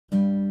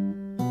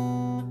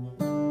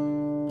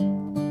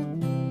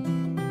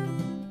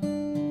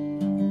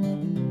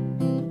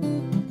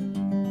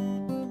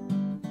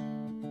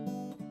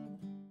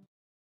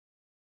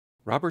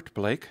Robert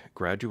Blake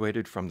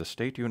graduated from the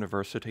State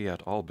University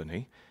at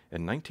Albany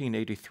in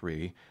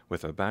 1983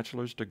 with a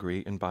bachelor's degree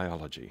in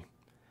biology.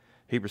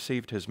 He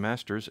received his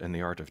master's in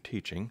the art of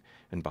teaching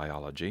in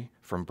biology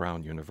from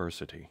Brown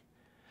University.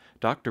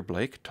 Dr.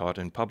 Blake taught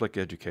in public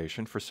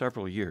education for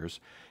several years.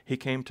 He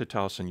came to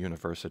Towson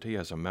University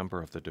as a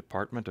member of the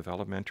Department of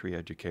Elementary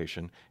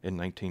Education in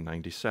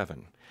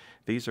 1997.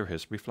 These are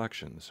his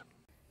reflections.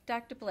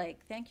 Dr.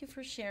 Blake, thank you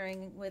for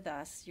sharing with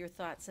us your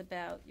thoughts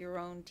about your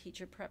own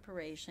teacher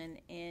preparation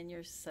and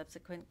your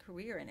subsequent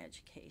career in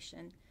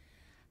education.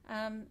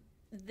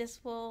 This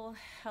will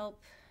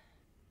help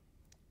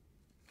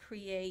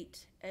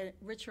create a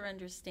richer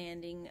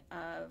understanding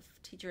of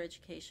teacher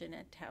education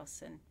at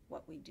Towson,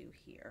 what we do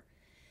here.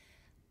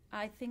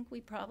 I think we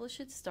probably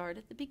should start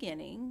at the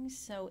beginning,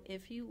 so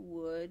if you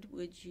would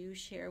you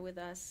share with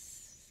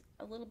us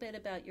a little bit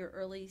about your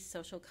early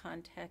social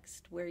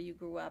context, where you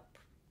grew up,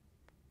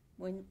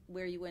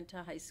 where you went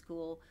to high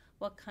school,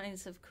 what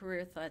kinds of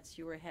career thoughts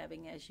you were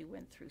having as you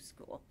went through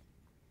school?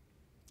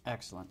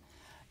 Excellent.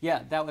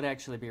 Yeah, that would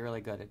actually be really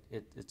good.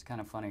 It's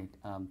kind of funny.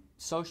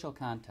 Social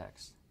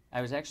context.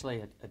 I was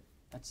actually,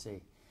 let's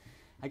see,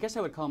 I guess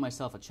I would call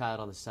myself a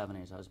child of the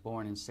 70s. I was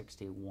born in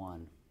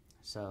 '61,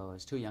 so I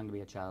was too young to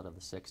be a child of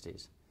the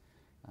 60s.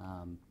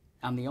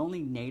 I'm the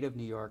only native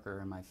New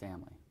Yorker in my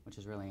family, which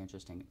is really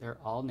interesting. They're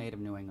all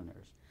native New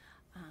Englanders.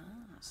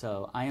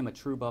 So I am a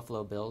true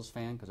Buffalo Bills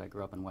fan because I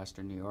grew up in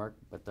Western New York,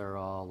 but they're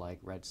all like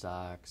Red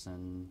Sox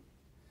and,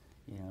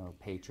 you know,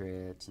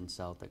 Patriots and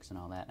Celtics and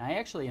all that. And I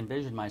actually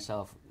envisioned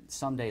myself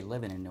someday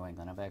living in New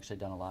England. I've actually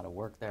done a lot of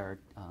work there,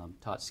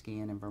 taught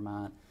skiing in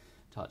Vermont,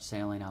 taught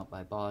sailing out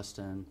by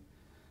Boston,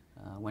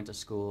 went to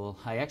school.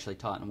 I actually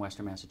taught in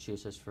Western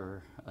Massachusetts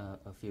for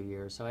a few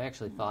years, so I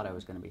actually thought I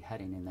was going to be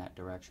heading in that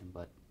direction,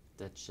 but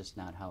that's just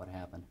not how it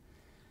happened.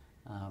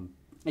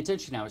 It's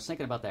interesting, I was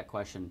thinking about that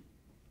question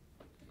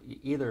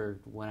either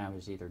when I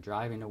was either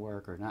driving to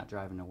work or not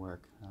driving to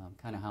work,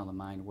 kind of how the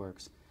mind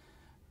works.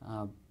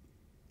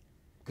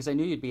 Because I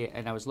knew you'd be,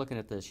 and I was looking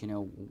at this, you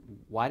know,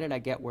 why did I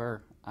get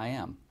where I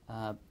am?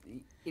 I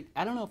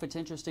don't know if it's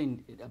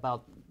interesting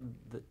about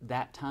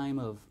that time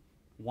of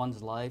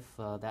one's life,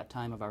 that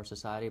time of our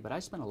society, but I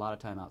spent a lot of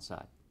time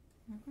outside.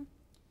 Mm-hmm.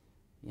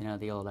 You know,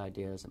 the old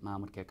idea is that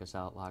Mom would kick us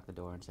out, lock the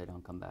door, and say,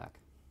 don't come back.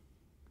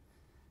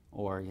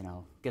 Or, you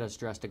know, get us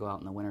dressed to go out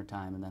in the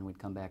wintertime, and then we'd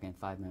come back in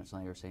 5 minutes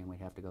later saying we'd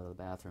have to go to the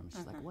bathroom.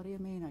 She's like, what do you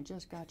mean? I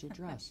just got you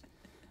dressed.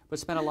 But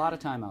spent a lot of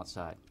time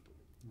outside.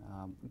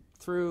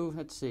 Through,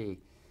 let's see,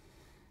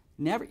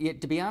 never,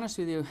 to be honest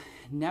with you,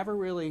 never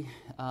really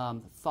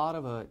thought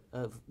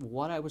of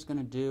what I was going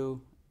to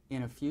do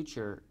in a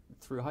future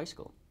through high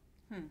school.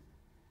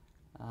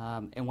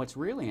 And what's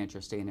really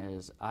interesting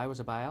is I was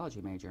a biology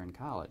major in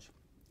college,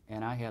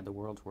 and I had the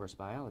world's worst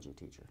biology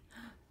teacher.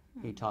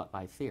 He taught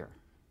by fear.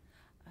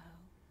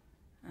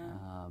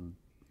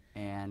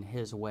 And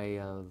his way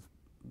of,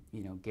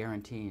 you know,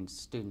 guaranteeing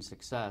student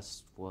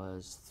success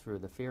was through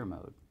the fear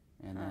mode.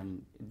 And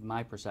then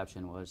my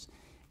perception was,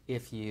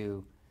 if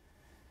he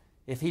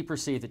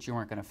perceived that you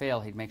weren't going to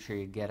fail, he'd make sure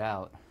you'd get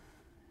out,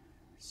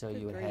 so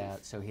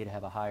he'd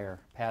have a higher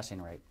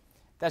passing rate.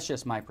 That's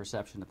just my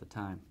perception at the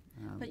time.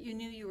 But you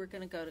knew you were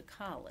going to go to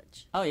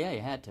college. Oh yeah,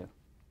 you had to.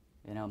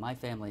 You know, my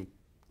family,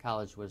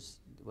 college was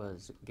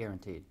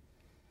guaranteed.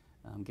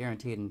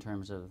 Guaranteed in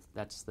terms of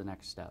that's the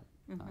next step.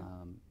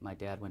 Mm-hmm. My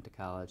dad went to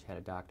college, had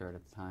a doctorate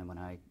at the time when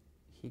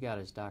he got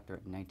his doctorate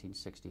in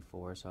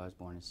 1964, so I was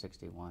born in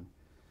 '61.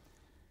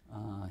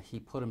 He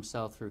put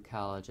himself through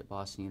college at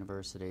Boston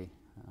University,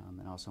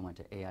 and also went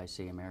to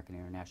AIC, American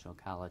International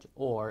College,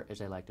 or,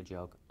 as I like to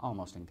joke,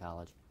 almost in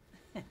college.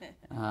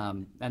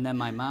 And then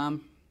my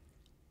mom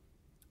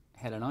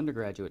had an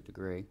undergraduate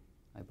degree,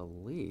 I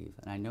believe,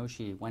 and I know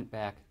she went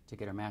back to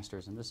get her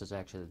master's, and this is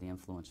actually the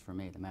influence for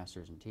me, the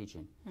master's in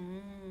teaching,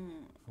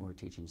 for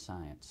teaching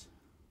science.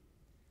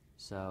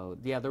 So,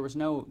 yeah, there was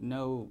no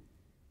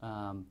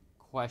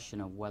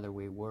question of whether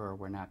we were or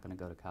were not going to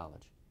go to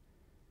college.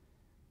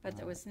 But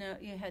there was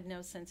you had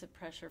no sense of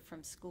pressure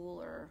from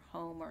school or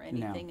home or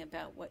anything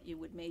about what you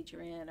would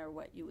major in or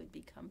what you would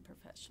become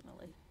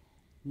professionally?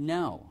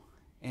 No.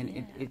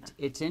 And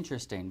it's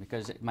interesting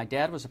because my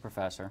dad was a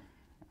professor,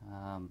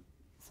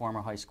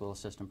 former high school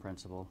assistant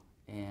principal,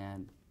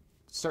 and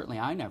certainly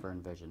I never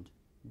envisioned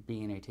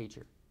being a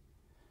teacher.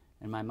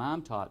 And my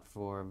mom taught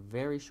for a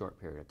very short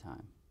period of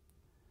time,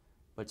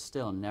 but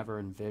still never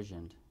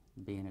envisioned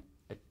being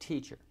a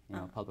teacher, you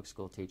know, a public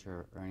school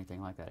teacher or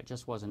anything like that. It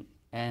just wasn't.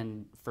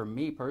 And for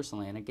me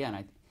personally, and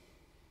again,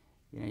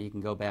 you know, you can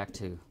go back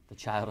to the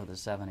child of the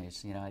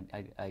 70s. You know,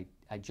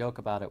 I joke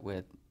about it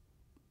with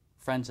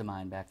friends of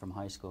mine back from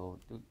high school.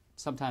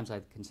 Sometimes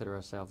I consider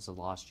ourselves a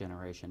lost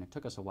generation. It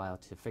took us a while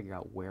to figure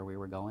out where we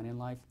were going in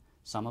life,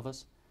 some of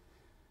us.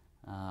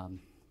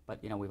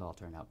 But, you know, we've all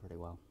turned out pretty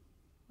well.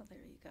 Well,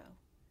 there you go.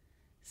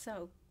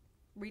 So,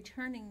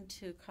 returning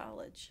to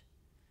college,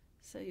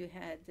 so you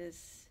had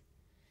this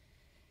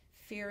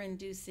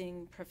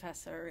fear-inducing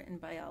professor in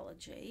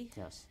biology.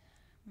 Yes.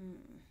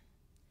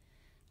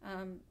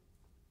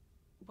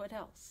 What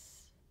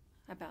else?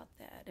 about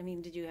that? I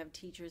mean, did you have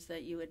teachers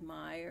that you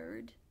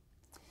admired?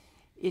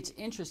 It's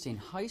interesting.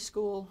 High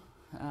school,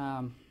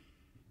 I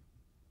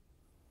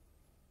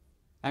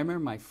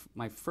remember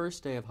my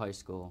first day of high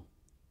school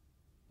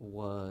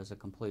was a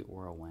complete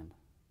whirlwind.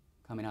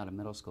 Coming out of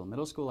middle school.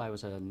 Middle school, I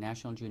was a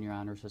National Junior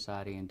Honor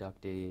Society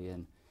inductee,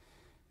 and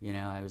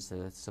I was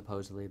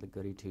supposedly the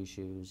goody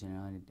two-shoes.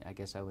 And I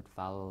guess I would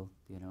follow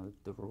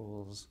the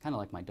rules, kind of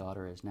like my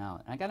daughter is now.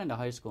 And I got into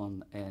high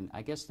school, and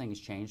I guess things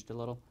changed a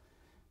little.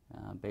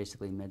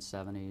 Basically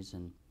mid-70s,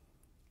 and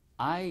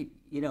I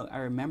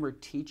remember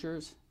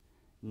teachers,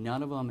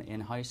 none of them in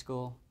high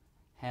school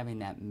having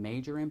that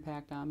major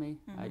impact on me.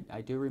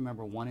 I do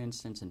remember one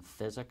instance in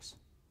physics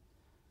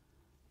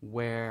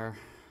where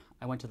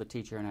I went to the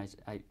teacher and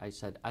I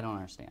said, I don't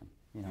understand,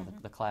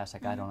 the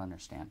classic, I don't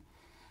understand.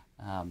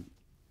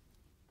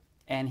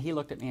 And he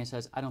looked at me and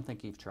says, I don't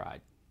think you've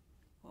tried.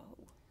 Whoa.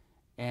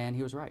 And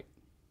he was right.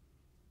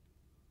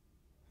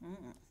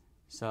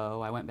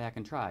 So I went back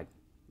and tried.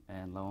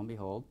 And lo and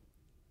behold,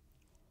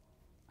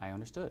 I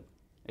understood,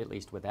 at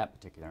least with that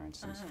particular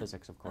instance.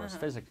 Physics, of course.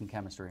 Physics and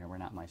chemistry were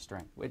not my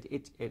strength.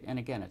 And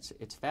again,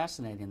 it's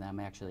fascinating that I'm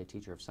actually a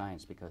teacher of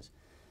science, because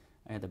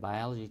I had the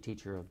biology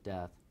teacher of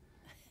death.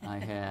 I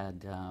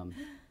had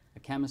a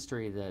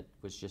chemistry that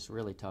was just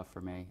really tough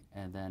for me.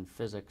 And then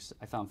physics,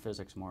 I found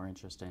physics more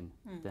interesting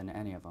than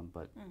any of them,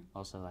 but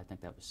also I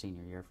think that was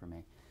senior year for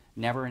me.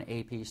 Never an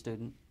AP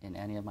student in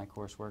any of my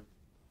coursework.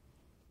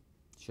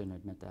 Shouldn't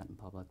admit that in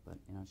public, but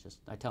it's just,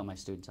 I tell my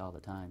students all the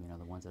time,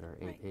 the ones that are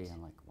AP, Right.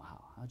 I'm like,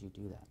 wow, how'd you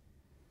do that?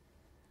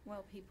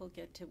 Well, people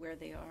get to where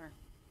they are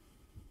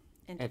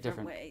in At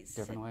different ways.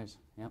 Different ways,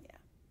 yep. Yeah.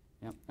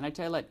 Yep. And I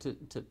tell that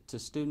to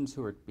students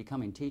who are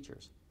becoming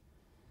teachers.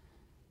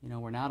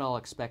 We're not all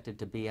expected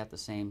to be at the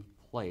same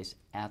place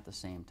at the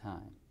same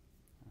time.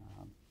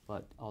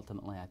 But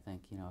ultimately, I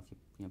think, if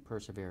you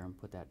persevere and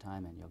put that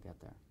time in, you'll get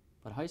there.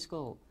 But high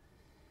school,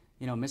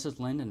 Mrs.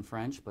 Lind in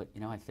French, but,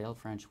 I failed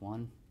French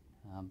 1.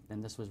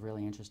 And this was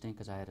really interesting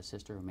because I had a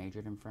sister who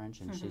majored in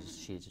French, and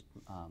she's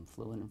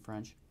fluent in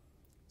French.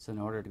 So in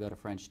order to go to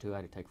French 2, I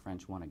had to take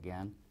French 1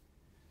 again.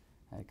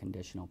 I had a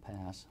conditional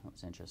pass. That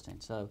was interesting.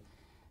 So,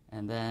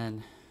 and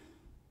then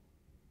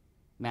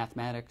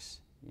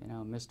mathematics,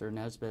 Mr.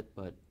 Nesbitt,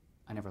 but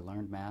I never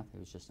learned math. He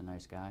was just a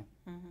nice guy.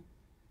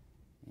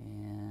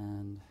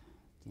 And,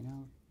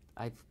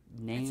 I've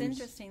names. It's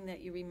interesting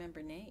that you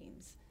remember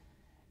names.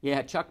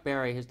 Yeah, Chuck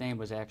Berry, his name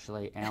was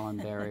actually Alan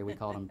Berry. We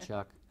called him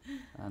Chuck.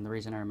 And the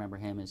reason I remember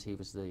him is he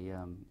was the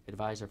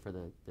advisor for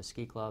the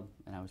ski club,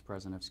 and I was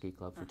president of ski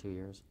club for 2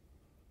 years.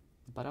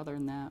 But other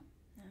than that,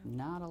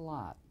 not a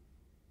lot.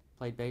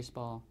 Played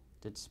baseball,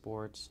 did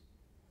sports,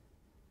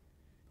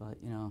 but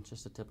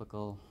just a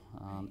typical,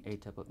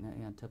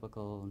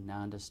 typical,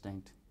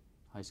 non-distinct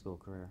high school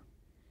career.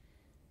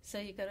 So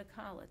you go to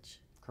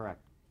college.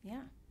 Correct.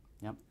 Yeah.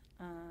 Yep.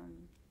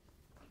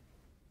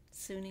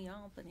 SUNY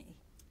Albany.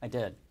 I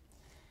did.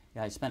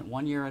 Yeah, I spent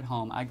 1 year at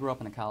home. I grew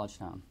up in a college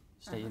town,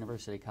 State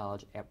University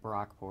College at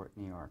Brockport,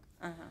 New York.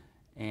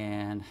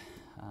 And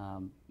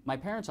my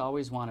parents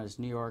always wanted us,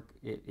 New York,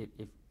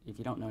 if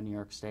you don't know New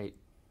York State,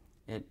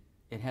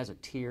 it has a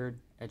tiered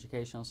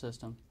educational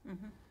system,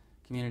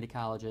 community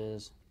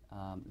colleges,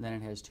 then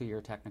it has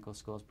 2-year technical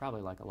schools,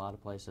 probably like a lot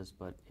of places,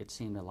 but it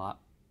seemed a lot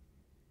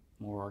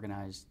more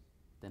organized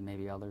than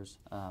maybe others.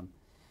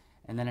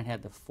 And then it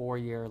had the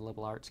 4-year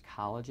liberal arts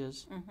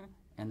colleges,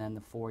 and then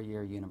the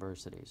 4-year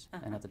universities.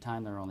 And at the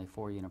time, there were only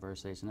 4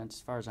 universities. And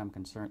as far as I'm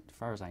concerned, as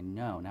far as I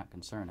know, not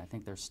concerned, I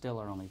think there still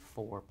are only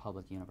 4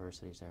 public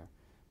universities there: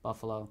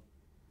 Buffalo,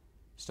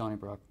 Stony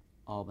Brook,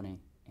 Albany,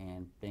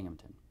 and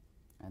Binghamton.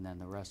 And then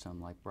the rest of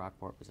them, like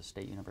Brockport, was a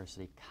state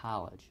university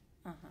college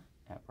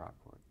at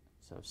Brockport,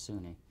 so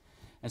SUNY.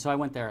 And so I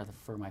went there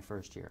for my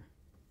first year,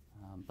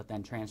 but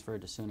then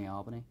transferred to SUNY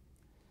Albany.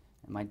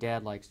 And my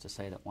dad likes to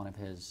say that one of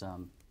his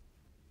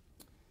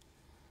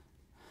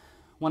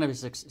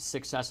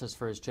successes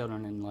for his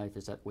children in life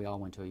is that we all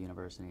went to a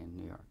university in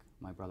New York.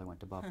 My brother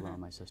went to Buffalo, and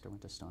my sister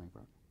went to Stony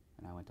Brook,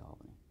 and I went to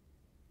Albany.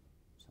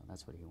 So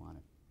that's what he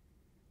wanted.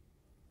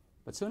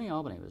 But SUNY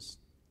Albany was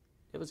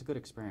a good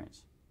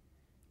experience.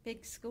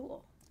 Big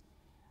school.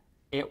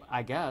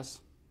 I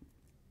guess,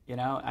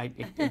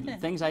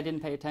 things I didn't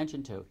pay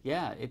attention to.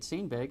 Yeah, it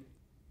seemed big,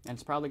 and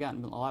it's probably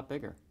gotten a lot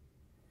bigger.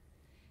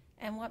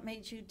 And what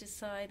made you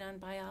decide on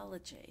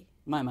biology?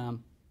 My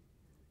mom.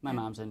 My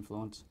mom's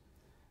influence.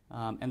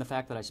 And the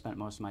fact that I spent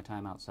most of my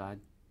time outside.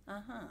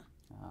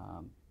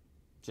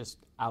 Just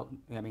out,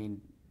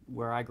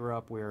 where I grew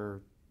up,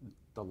 we're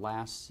the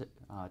last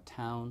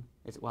town,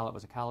 while it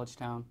was a college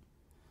town,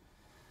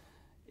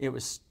 it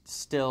was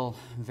still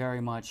very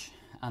much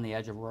on the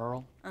edge of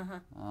rural.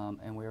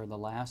 And we were the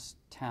last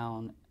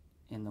town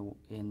in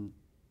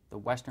the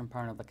western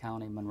part of the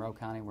county, Monroe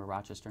County, where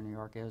Rochester, New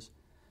York is.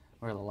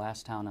 We were the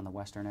last town on the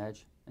western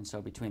edge. And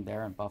so between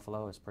there and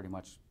Buffalo is pretty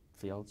much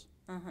fields.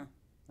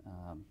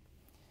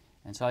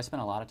 And so I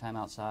spent a lot of time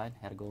outside,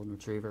 had a golden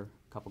retriever,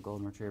 a couple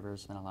golden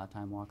retrievers, spent a lot of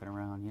time walking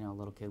around, a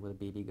little kid with a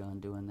BB gun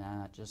doing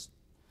that, just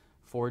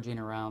foraging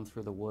around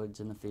through the woods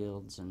and the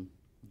fields and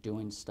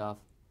doing stuff.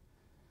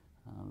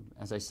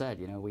 As I said,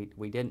 you know,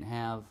 we didn't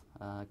have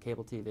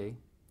cable TV.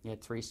 You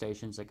had 3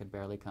 stations that could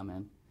barely come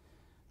in.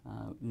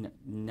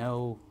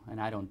 No, and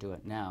I don't do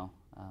it now.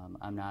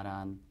 I'm not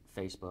on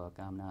Facebook.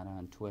 I'm not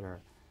on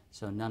Twitter.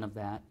 So none of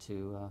that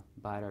to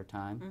bide our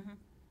time. Mm-hmm.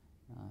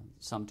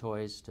 Some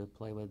toys to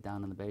play with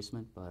down in the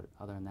basement, but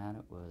other than that,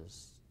 it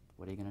was,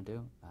 what are you going to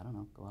do? I don't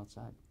know, go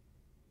outside.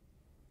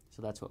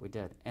 So that's what we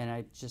did. And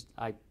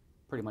I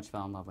pretty much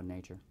fell in love with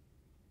nature.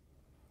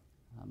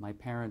 My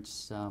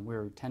parents, we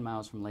were 10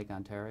 miles from Lake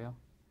Ontario,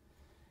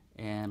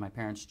 and my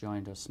parents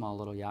joined a small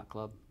little yacht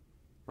club,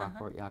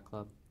 Rockport Yacht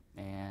Club,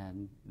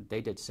 and they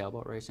did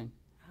sailboat racing,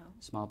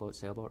 small boat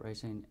sailboat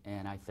racing,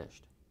 and I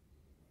fished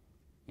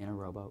in a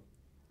rowboat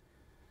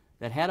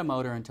that had a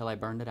motor until I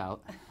burned it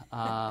out.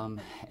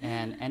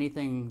 And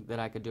anything that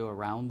I could do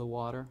around the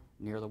water,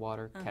 near the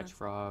water, catch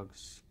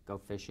frogs, go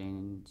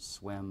fishing,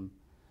 swim,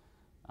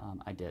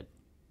 I did.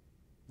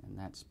 And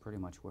that's pretty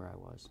much where I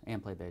was.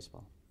 And play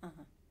baseball.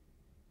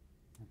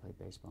 I played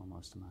baseball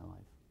most of my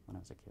life when I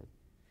was a kid.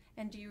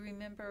 And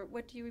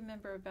what do you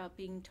remember about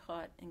being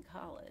taught in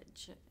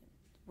college?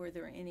 Were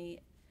there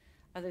any,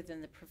 other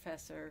than the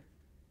professor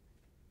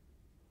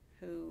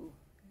who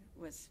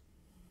was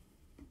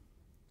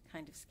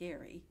kind of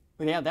scary?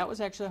 But yeah, that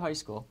was actually high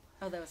school.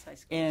 Oh, that was high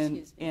school,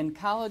 excuse me. In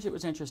college, it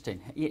was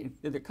interesting.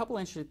 There are a couple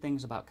interesting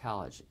things about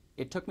college.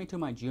 It took me to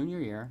my junior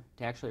year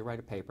to actually write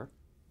a paper.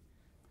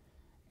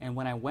 And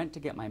when I went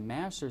to get my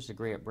master's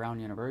degree at Brown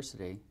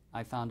University,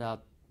 I found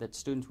out that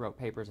students wrote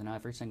papers in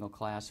every single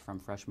class from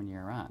freshman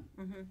year on.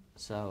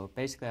 So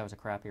basically, I was a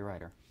crappy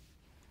writer.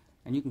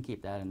 And you can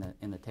keep that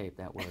in the tape,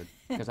 that word,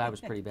 because I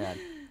was pretty bad.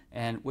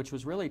 And which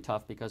was really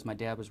tough because my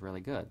dad was really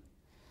good.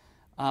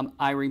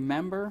 I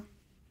remember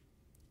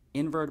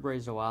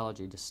invertebrate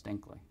zoology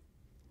distinctly.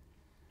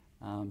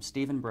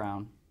 Stephen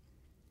Brown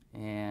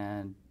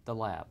and the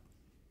lab.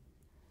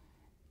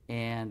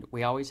 And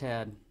we always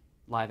had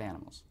live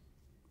animals,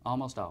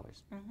 almost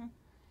always.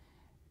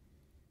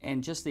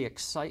 And just the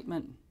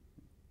excitement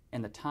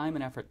and the time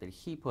and effort that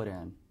he put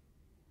in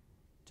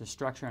to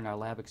structuring our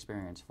lab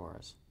experience for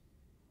us,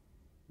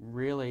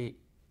 really,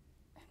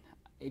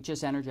 it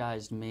just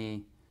energized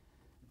me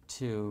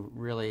to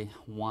really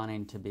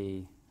wanting to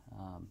be,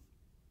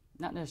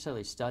 not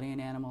necessarily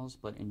studying animals,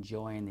 but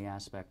enjoying the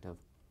aspect of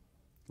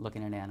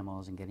looking at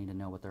animals and getting to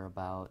know what they're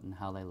about and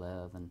how they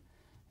live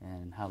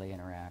and how they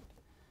interact.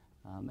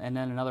 And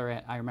then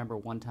I remember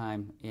one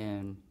time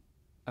in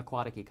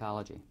aquatic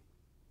ecology,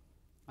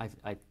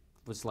 I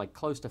was like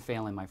close to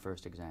failing my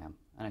first exam,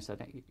 and I said,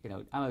 hey, you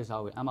know,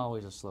 I'm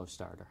always a slow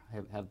starter. I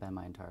have been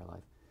my entire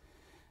life,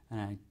 and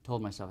I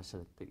told myself, I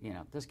said, you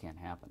know, this can't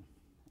happen.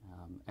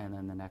 And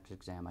then the next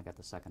exam, I got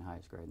the second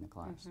highest grade in the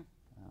class.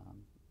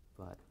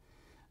 But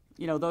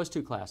you know, those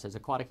 2 classes,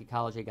 aquatic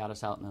ecology, got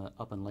us out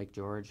up in Lake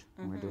George,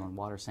 and we were doing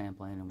water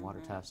sampling and water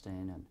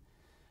testing, and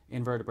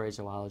invertebrate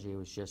zoology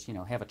was just, you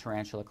know, have a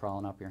tarantula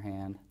crawling up your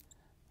hand,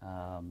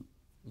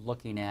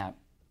 looking at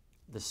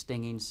the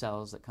stinging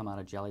cells that come out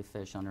of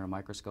jellyfish under a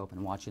microscope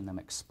and watching them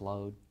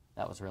explode.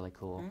 That was really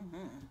cool.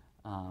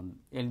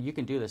 And you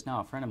can do this now.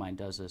 A friend of mine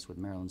does this with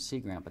Maryland sea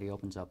grant, but he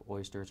opens up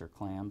oysters or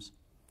clams,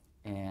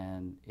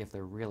 and if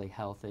they're really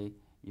healthy,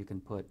 you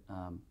can put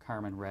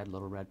Carmen red,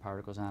 little red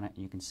particles on it,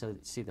 and you can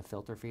see the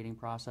filter feeding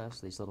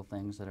process, these little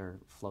things that are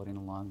floating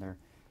along their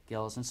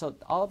gills. And so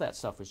all of that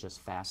stuff was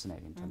just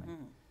fascinating to me.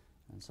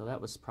 And so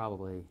that was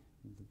probably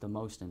the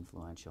most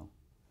influential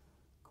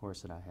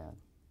course that I had.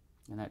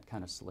 And that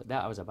kind of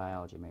I was a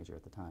biology major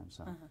at the time,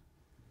 so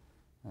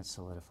that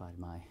solidified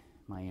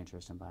my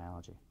interest in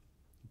biology.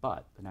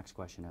 But the next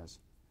question is,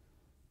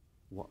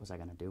 what was I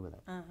going to do with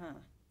it?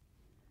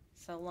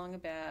 So long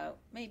about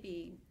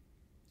maybe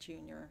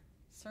junior,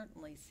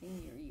 certainly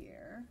senior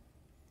year,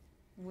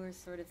 we're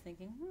sort of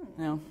thinking,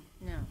 No.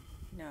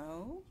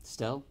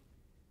 Still,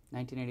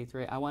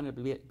 1983, I wanted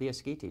to be a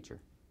ski teacher.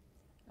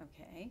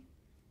 Okay.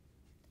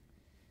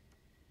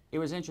 It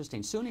was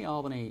interesting. SUNY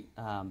Albany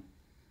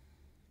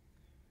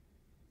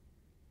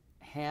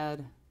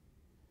had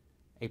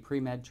a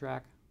pre-med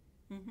track,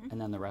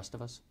 and then the rest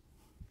of us.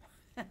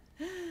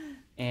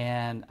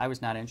 And I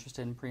was not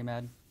interested in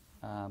pre-med,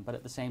 but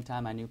at the same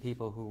time I knew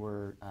people who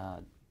were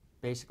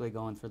basically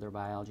going for their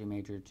biology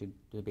major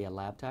to be a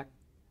lab tech.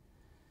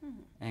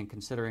 And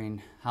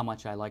considering how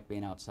much I like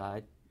being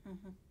outside,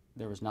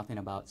 there was nothing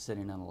about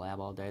sitting in a lab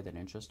all day that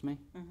interested me.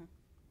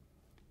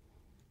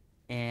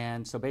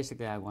 And so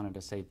basically I wanted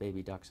to save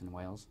baby ducks and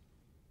whales.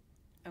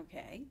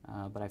 Okay.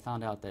 But I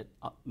found out that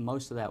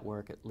most of that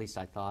work, at least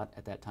I thought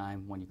at that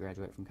time when you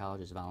graduate from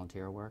college, is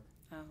volunteer work.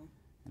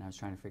 And I was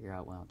trying to figure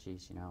out, well,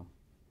 geez, you know.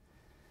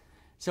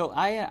 So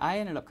I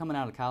ended up coming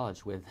out of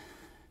college with,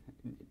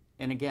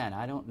 and again,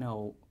 I don't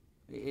know,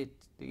 you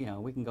know,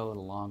 we can go with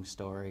a long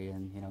story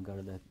and, you know, go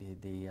to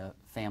the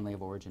family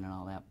of origin and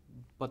all that,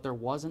 but there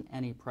wasn't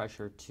any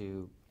pressure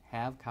to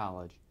have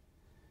college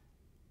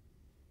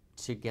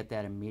to get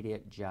that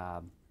immediate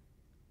job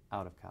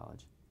out of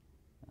college.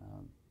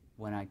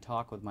 When I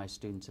talk with my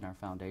students in our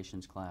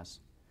foundations class,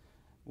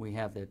 we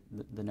have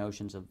the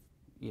notions of,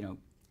 you know,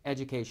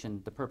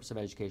 education, the purpose of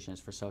education is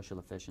for social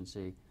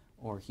efficiency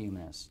or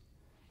humanists.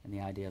 And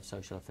the idea of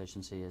social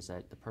efficiency is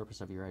that the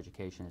purpose of your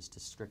education is to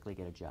strictly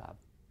get a job.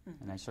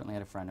 Mm-hmm. And I certainly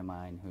had a friend of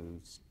mine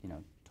who's,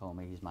 told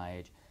me, he's my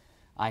age,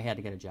 I had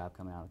to get a job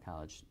coming out of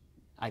college.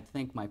 I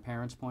think my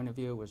parents' point of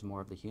view was more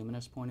of the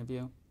humanist point of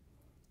view,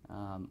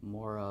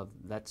 more of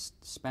let's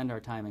spend our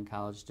time in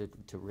college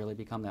to really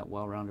become that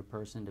well-rounded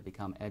person, to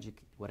become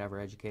whatever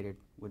educated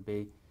would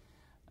be,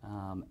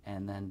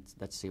 and then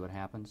let's see what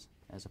happens,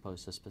 as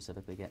opposed to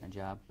specifically getting a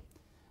job.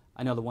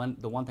 I know the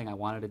one thing I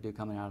wanted to do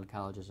coming out of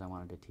college is I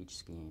wanted to teach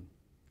skiing.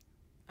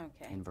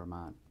 Okay. In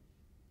Vermont,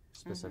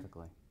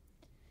 specifically.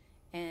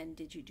 Mm-hmm. And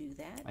did you do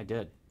that? I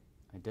did.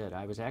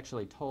 I was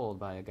actually told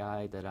by a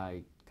guy that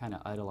I kind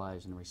of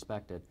idolized and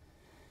respected,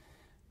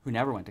 who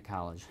never went to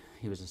college.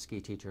 He was a ski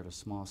teacher at a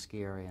small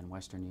ski area in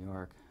western New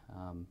York.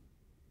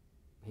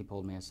 He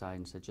pulled me aside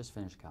and said, just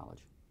finish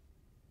college.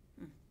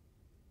 Mm.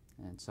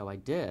 And so I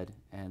did,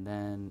 and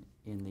then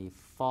in the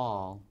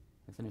fall,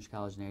 I finished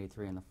college in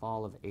 '83. In the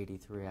fall of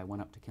 '83, I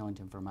went up to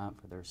Killington, Vermont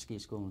for their ski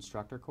school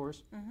instructor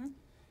course. Mm-hmm.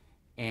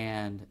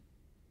 And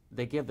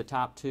they give the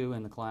top 2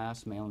 in the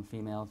class, male and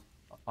female,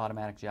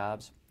 automatic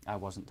jobs. I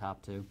wasn't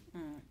top 2.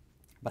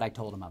 But I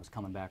told them I was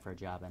coming back for a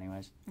job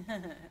anyways.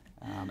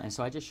 And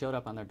so I just showed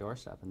up on their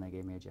doorstep and they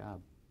gave me a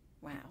job.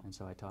 Wow. And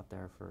so I taught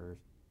there for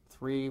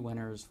 3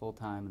 winters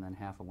full-time and then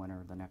half a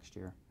winter the next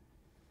year.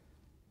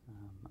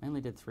 I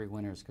only did 3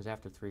 winters because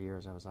after 3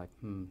 years I was like,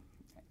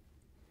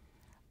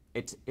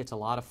 It's a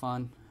lot of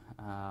fun.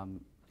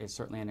 It's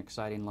certainly an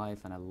exciting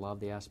life and I love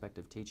the aspect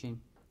of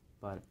teaching,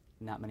 but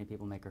not many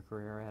people make a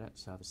career at it,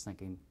 so I was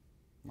thinking,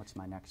 what's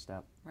my next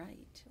step?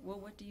 Right. Well,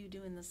 what do you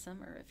do in the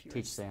summer if you're...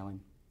 Teach sailing.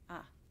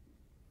 Ah.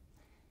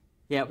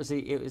 Yeah, it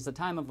was the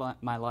time of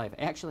my life.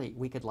 Actually,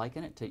 we could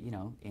liken it to,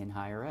 in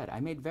higher ed. I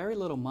made very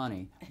little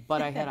money,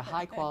 but I had a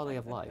high quality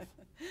of life.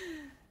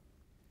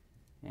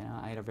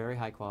 I had a very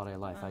high quality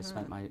of life. Uh-huh.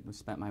 I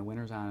spent my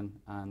winters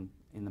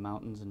in the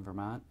mountains in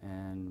Vermont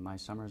and my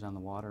summers on the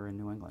water in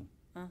New England.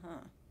 Uh-huh.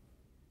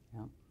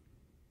 Yeah.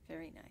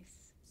 Very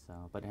nice. So,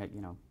 but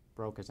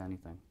broke as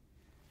anything.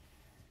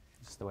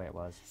 Just the way it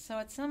was. So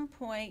at some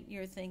point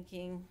you're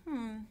thinking,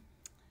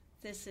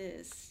 this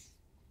is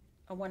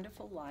a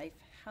wonderful life.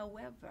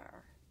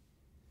 However,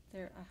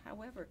 a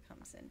however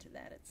comes into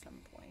that at some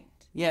point.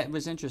 Yeah, it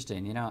was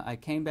interesting. I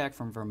came back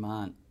from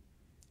Vermont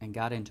and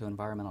got into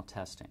environmental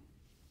testing.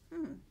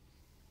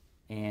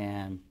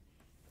 And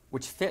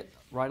which fit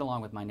right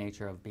along with my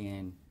nature of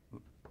being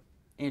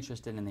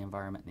interested in the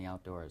environment and the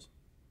outdoors.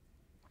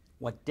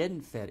 What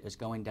didn't fit is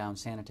going down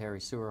sanitary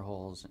sewer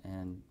holes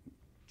and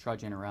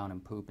trudging around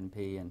and poop and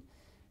pee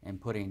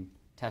and putting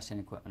testing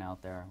equipment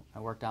out there. I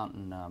worked out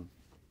in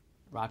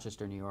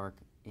Rochester, New York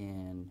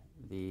in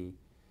the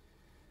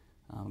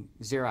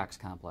Xerox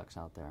complex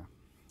out there.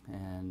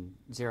 And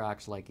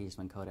Xerox, like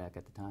Eastman Kodak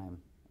at the time,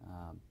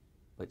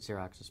 but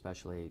Xerox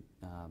especially,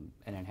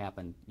 and it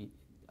happened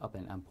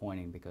I'm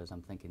pointing because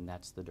I'm thinking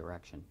that's the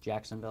direction.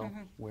 Jacksonville,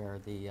 mm-hmm. where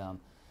the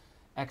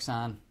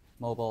Exxon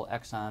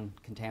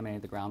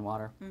contaminated the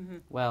groundwater. Mm-hmm.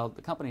 Well,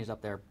 the companies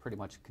up there pretty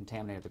much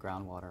contaminated the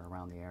groundwater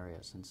around the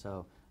areas, and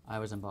so I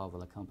was involved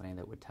with a company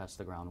that would test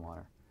the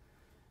groundwater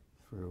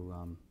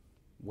through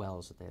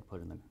wells that they had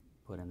put in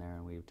there,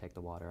 and we would take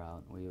the water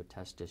out, and we would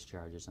test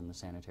discharges in the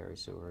sanitary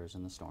sewers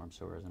and the storm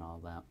sewers and all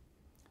of that.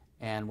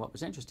 And what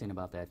was interesting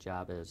about that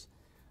job is,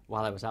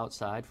 while I was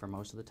outside for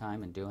most of the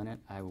time and doing it,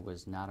 I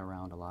was not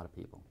around a lot of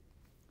people.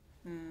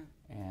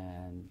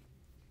 And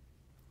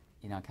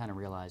I kind of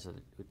realized that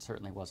it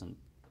certainly wasn't.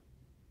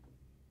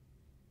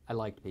 I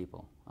liked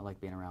people. I liked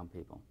being around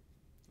people.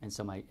 And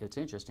so it's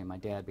interesting, my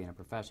dad, being a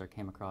professor,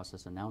 came across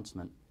this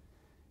announcement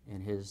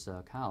in his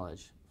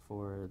college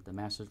for the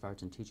Master's of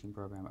Arts in Teaching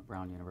program at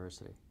Brown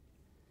University.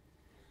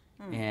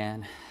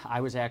 And I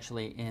was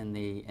actually in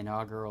the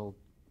inaugural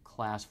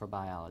class for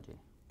biology.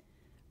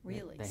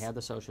 Really? They had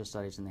the social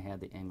studies and they had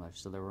the English,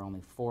 so there were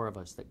only 4 of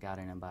us that got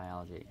in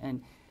biology.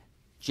 And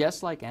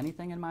just like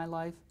anything in my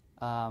life,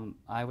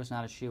 I was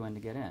not a shoo-in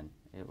to get in.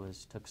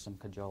 Took some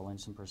cajoling,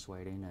 some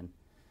persuading, and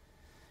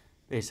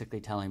basically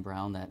telling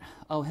Brown that,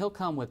 he'll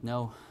come with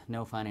no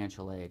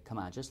financial aid. Come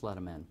on, just let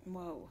him in.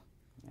 Whoa.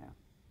 Yeah.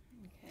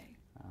 Okay.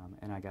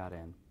 And I got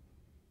in.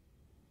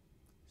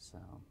 So,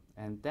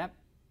 and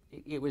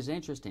it was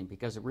interesting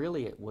because it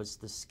was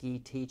the ski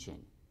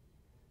teaching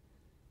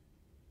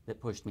that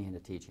pushed me into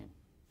teaching.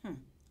 And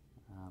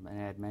I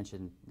had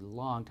mentioned a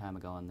long time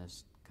ago in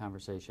this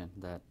conversation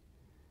that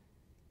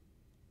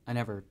I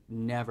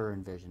never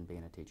envisioned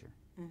being a teacher.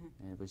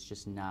 Mm-hmm. It was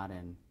just not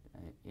in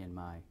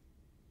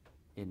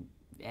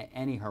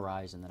any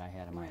horizon that I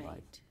had in my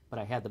life. But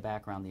I had the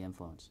background, the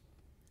influence.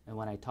 And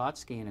when I taught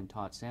skiing and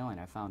taught sailing,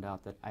 I found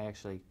out that I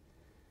actually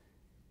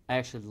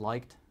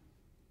liked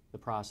the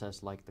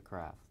process, liked the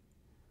craft.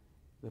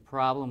 The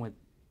problem with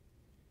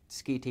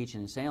ski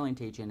teaching and sailing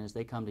teaching is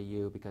they come to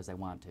you because they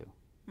want to,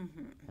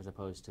 mm-hmm. as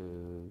opposed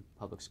to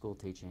public school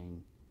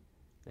teaching,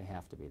 they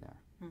have to be there.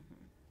 Mm-hmm.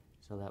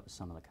 So that was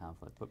some of the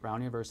conflict. But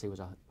Brown University was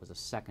a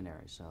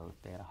secondary, so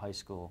they had a high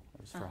school.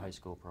 It was for a high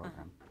school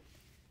program.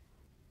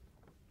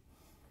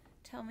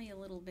 Tell me a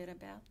little bit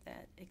about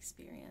that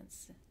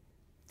experience,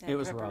 that It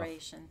was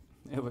preparation.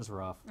 rough. It was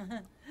rough.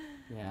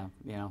 Yeah,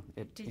 you know.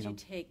 Did you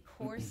take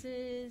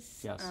courses?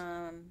 Yes.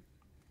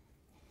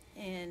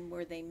 And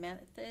were they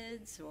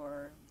methods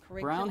or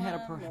Brown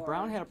curriculum?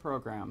 Brown had a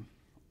program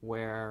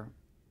where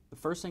the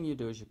first thing you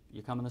do is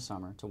you come in the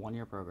summer. It's a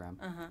one-year program,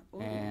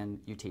 and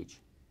you teach.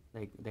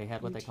 They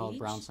had what they called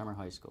Brown Summer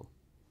High School.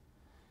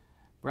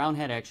 Brown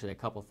had actually a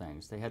couple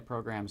things. They had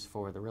programs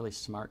for the really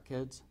smart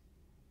kids,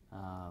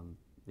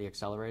 the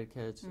accelerated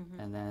kids,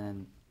 and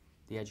then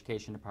the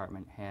education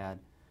department had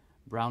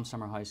Brown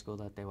Summer High School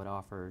that they would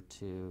offer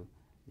to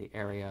the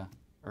area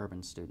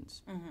urban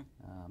students.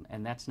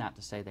 And that's not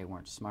to say they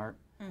weren't smart.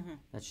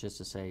 That's just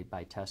to say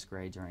by test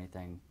grades or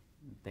anything,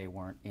 they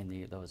weren't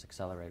in those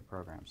accelerated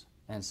programs.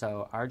 And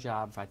so our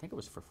job, I think it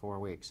was for 4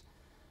 weeks,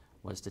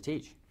 was to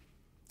teach.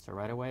 So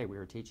right away we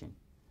were teaching.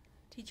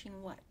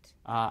 Teaching what?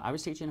 I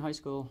was teaching high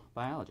school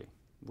biology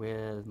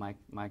with my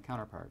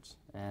counterparts.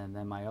 And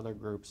then my other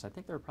groups, I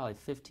think there were probably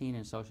 15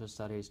 in social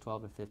studies,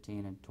 12 to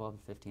 15, and 12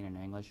 to 15 in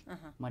English.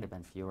 Might have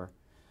been fewer.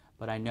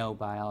 But I know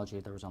biology,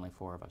 there was only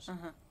 4 of us.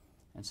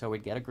 And so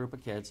we'd get a group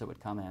of kids that would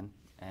come in,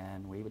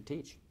 and we would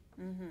teach.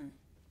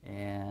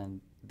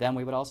 And then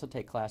we would also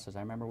take classes. I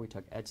remember we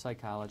took ed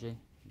psychology.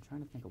 I'm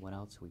trying to think of what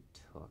else we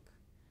took.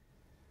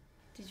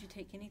 Did you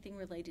take anything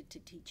related to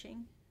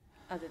teaching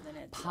other than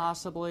ed?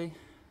 Possibly.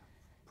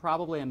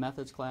 Probably a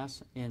methods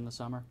class in the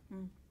summer.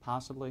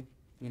 Possibly.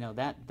 You know,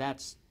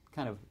 that's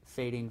kind of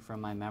fading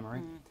from my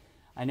memory.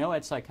 I know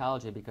ed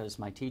psychology because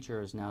my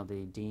teacher is now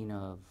the dean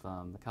of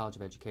the College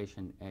of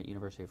Education at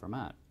University of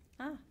Vermont,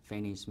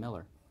 Fannies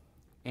Miller.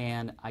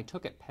 And I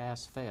took it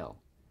pass-fail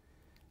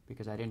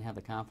because I didn't have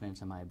the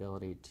confidence in my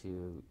ability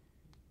to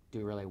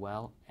do really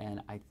well.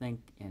 And I think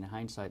in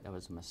hindsight that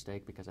was a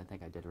mistake because I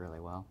think I did really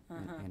well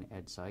in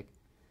ed psych.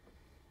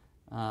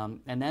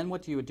 And then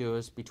what you would do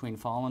is between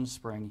fall and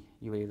spring,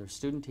 you would either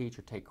student teach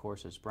or take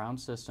courses.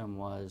 Brown's system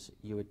was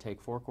you would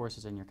take 4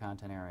 courses in your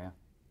content area,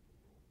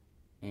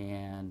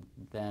 and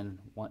then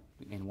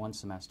in one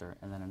semester,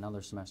 and then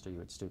another semester you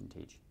would student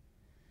teach.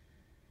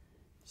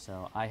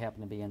 So I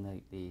happened to be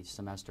in the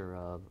semester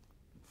of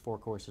 4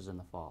 courses in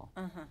the fall,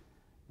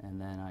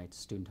 and then I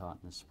student taught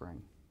in the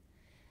spring.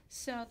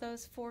 So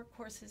those 4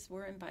 courses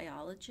were in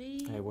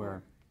biology? They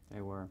were.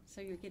 They were. So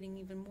you're getting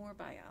even more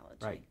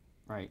biology. Right,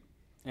 right.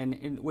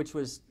 And which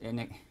was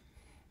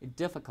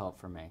difficult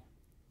for me.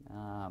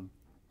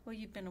 Well,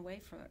 you've been away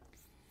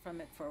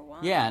from it for a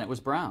while. Yeah, and it was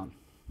Brown.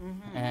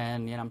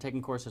 And you know, I'm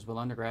taking courses with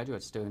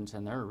undergraduate students,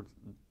 and they're,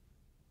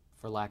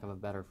 for lack of a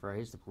better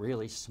phrase,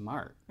 really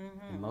smart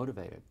and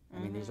motivated. I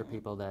mean, these are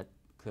people that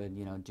could,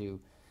 you know, do,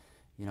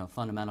 you know,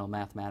 fundamental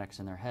mathematics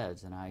in their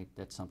heads, and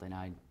that's something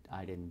I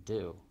didn't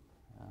do.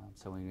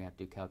 So when you have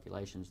to do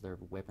calculations, they're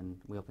whipping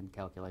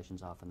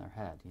calculations off in their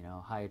head. You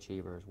know, high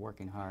achievers,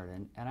 working hard,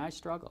 and I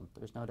struggled.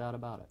 There's no doubt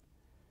about it.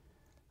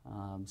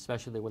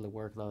 Especially with the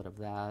workload of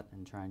that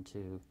and trying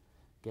to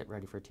get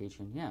ready for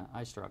teaching. Yeah,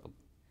 I struggled.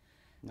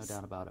 No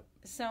doubt about it.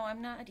 So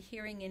I'm not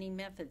hearing any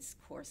methods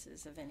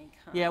courses of any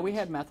kind. Yeah, we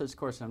had methods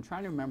courses. I'm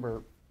trying to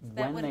remember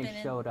when they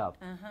showed up.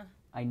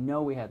 I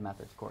know we had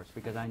methods course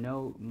because I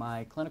know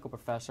my clinical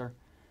professor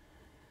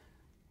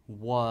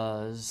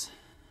was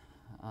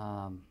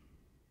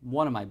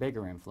one of my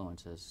bigger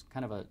influences,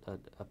 kind of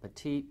a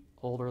petite,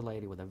 older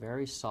lady with a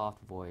very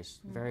soft voice,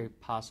 very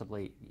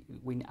possibly,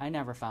 I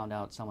never found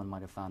out, someone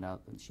might have found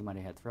out that she might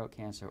have had throat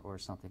cancer or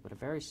something, but a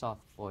very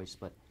soft voice,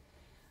 but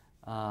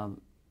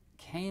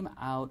she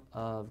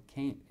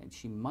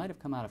might have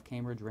come out of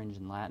Cambridge Rindge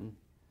in Latin,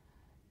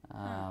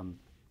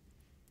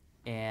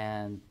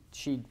 and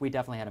we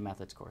definitely had a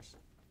methods course.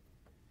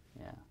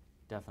 Yeah,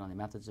 definitely,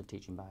 methods of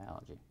teaching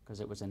biology, because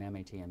it was an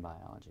MAT in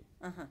biology.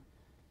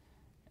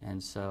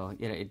 And so,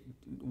 you know,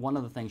 one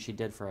of the things she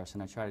did for us,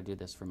 and I try to do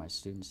this for my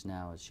students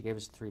now, is she gave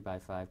us a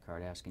 3x5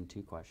 card asking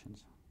 2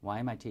 questions. Why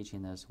am I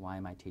teaching this? Why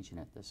am I teaching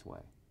it this way?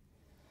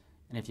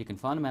 And if you can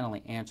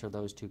fundamentally answer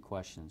those 2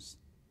 questions,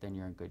 then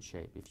you're in good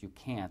shape. If you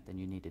can't, then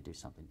you need to do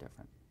something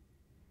different.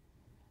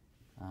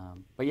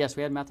 But yes,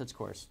 we had methods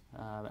course.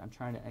 I'm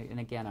trying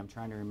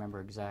to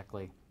remember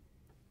exactly.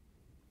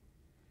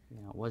 You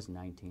know, it was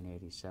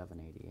 1987,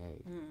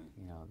 88.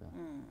 You know,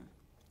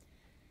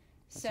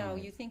 So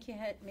you think you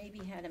maybe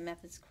had a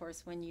methods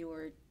course when you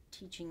were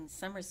teaching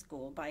summer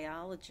school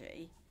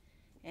biology,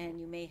 and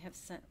you may have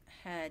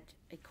had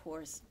a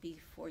course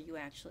before you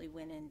actually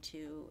went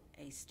into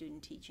a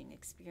student teaching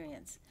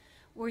experience.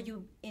 Were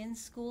you in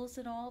schools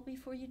at all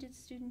before you did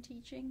student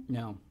teaching?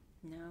 No.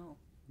 No.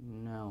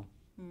 No.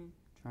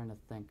 Trying to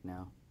think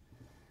now.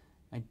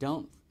 I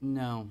don't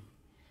know.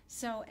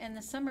 So, and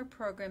the summer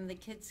program, the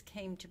kids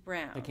came to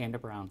Brown. They came to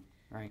Brown,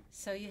 right.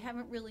 So you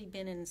haven't really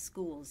been in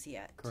schools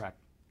yet. Correct.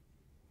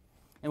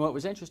 And what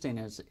was interesting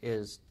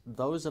is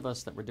those of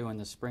us that were doing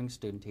the spring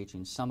student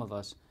teaching, some of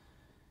us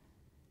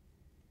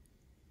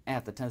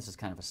at the time, this is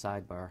kind of a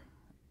sidebar,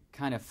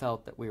 kind of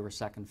felt that we were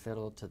second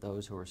fiddle to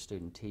those who were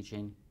student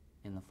teaching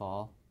in the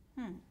fall,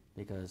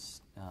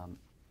 because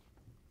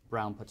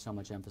Brown put so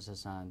much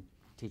emphasis on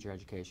teacher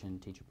education,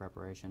 teacher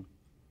preparation,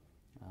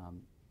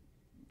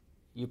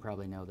 You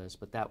probably know this,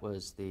 but that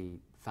was the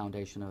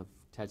foundation of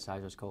Ted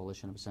Sizer's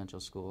Coalition of Essential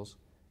Schools,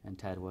 and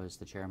Ted was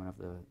the chairman of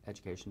the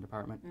education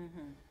department.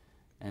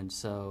 And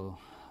so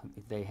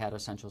they had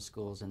essential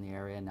schools in the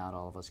area. Not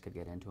all of us could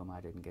get into them.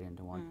 I didn't get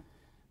into one.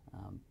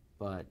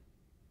 But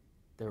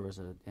there was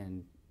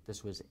and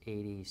this was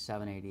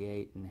 87,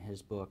 88, and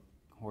his book,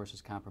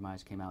 Horse's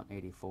Compromise, came out in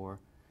 84.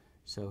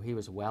 So he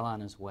was well on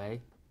his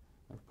way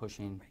of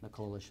pushing the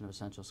Coalition of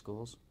Essential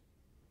Schools.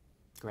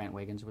 Grant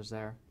Wiggins was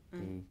there,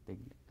 the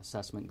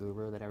assessment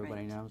guru that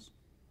everybody knows.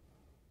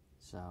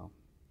 So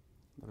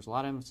there was a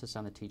lot of emphasis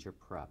on the teacher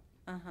prep.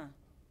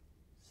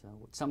 So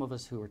some of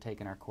us who were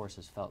taking our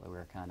courses felt that we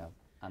were kind of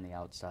on the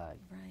outside.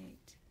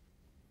 Right.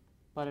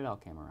 But it all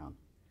came around.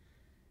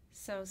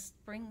 So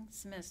spring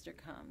semester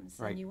comes,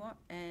 Right.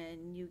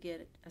 and you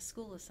get a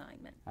school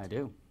assignment. I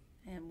do.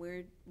 And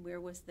where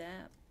was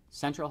that?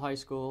 Central High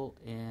School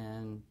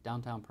in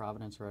downtown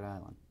Providence, Rhode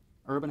Island.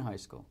 Urban High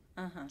School.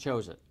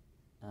 Chose it.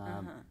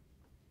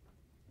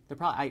 There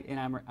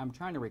I'm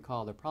trying to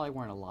recall, there probably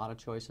weren't a lot of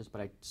choices,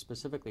 but I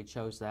specifically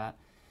chose that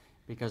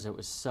because it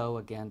was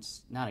so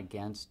not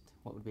against,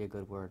 what would be a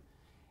good word?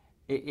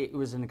 It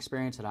was an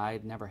experience that I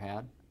had never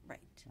had. Right.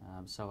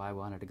 So I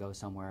wanted to go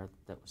somewhere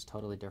that was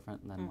totally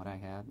different than what I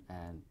had,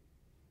 and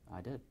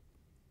I did.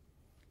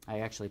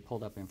 I actually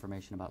pulled up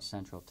information about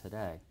Central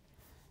today,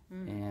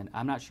 and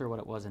I'm not sure what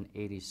it was in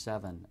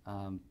 '87.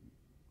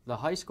 The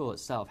high school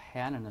itself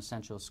had an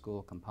essential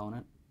school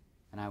component,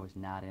 and I was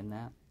not in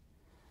that.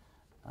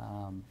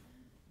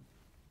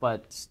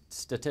 But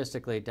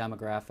statistically,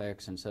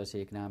 demographics and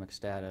socioeconomic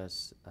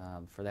status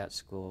for that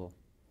school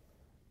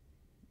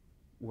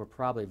were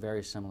probably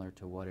very similar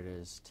to what it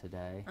is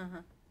today.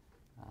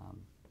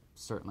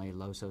 Certainly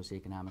low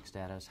socioeconomic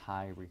status,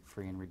 high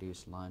free and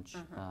reduced lunch.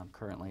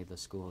 Currently the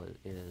school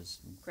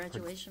is...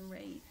 Graduation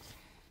rate?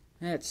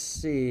 Let's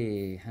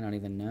see, I don't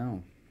even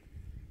know.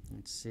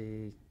 Let's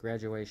see,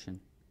 graduation.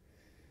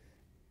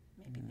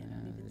 Maybe they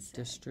don't even say.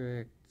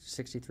 District,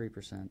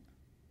 63%.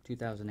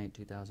 2008,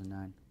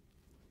 2009.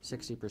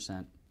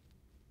 60%.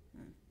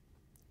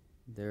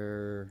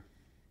 They're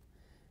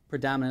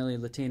predominantly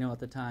Latino at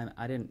the time.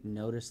 I didn't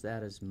notice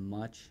that as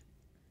much.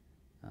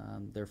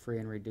 Their free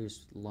and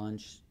reduced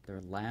lunch,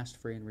 their last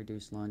free and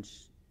reduced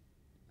lunch,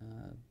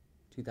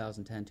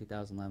 2010,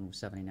 2011 was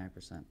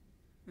 79%.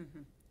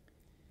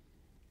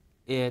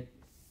 It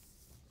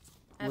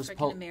was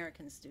African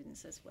American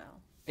students as well.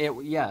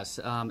 Yes,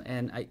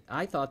 and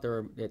I thought there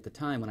were, at the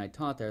time when I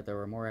taught there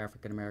were more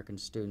African American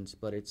students,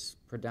 but it's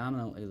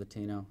predominantly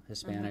Latino,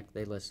 Hispanic.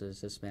 They listed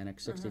as Hispanic,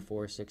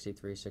 64,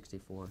 63,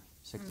 64,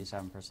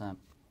 67%,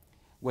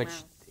 which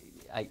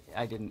Wow.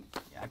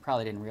 I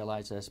probably didn't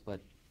realize this, but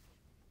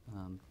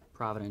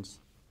Providence,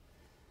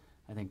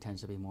 I think,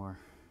 tends to be more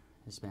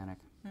Hispanic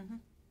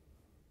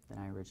than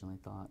I originally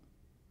thought.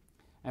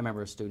 I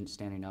remember a student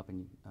standing up,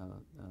 an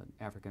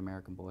African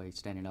American boy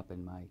standing up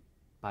in my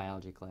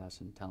biology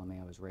class and telling me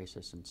I was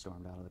racist and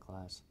stormed out of the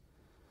class.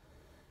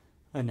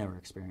 I'd never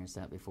experienced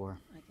that before.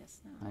 I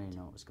guess not. I didn't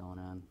know what was going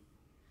on.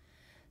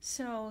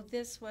 So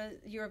this was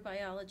your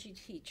biology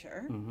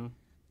teacher.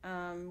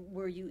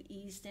 Were you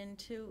eased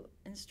into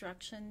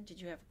instruction? Did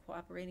you have a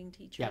cooperating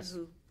teacher? Yes,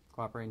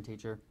 cooperating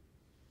teacher.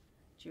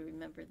 Do you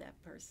remember that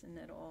person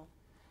at all?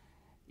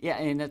 Yeah,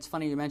 and it's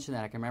funny you mention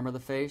that. I can remember the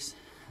face.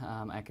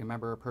 I can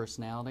remember her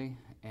personality.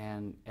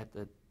 And at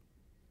the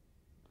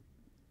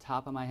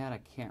top of my head, I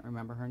can't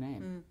remember her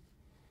name.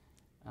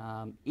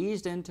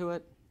 Eased into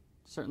it.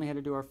 Certainly had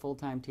to do our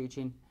full-time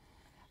teaching.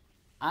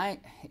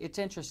 It's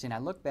interesting. I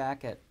look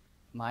back at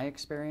my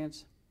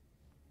experience,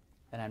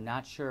 and I'm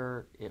not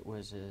sure it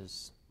was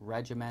as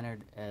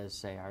regimented as,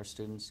 say, our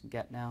students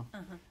get now.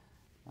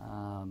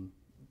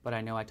 But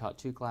I know I taught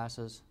 2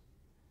 classes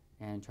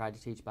and tried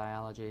to teach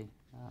biology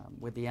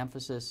with the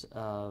emphasis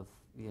of,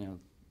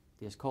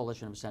 this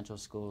Coalition of Essential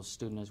Schools,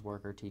 student as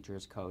worker, teacher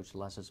as coach,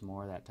 less is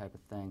more, that type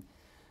of thing,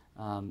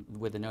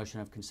 with the notion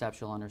of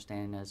conceptual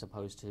understanding as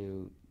opposed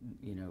to,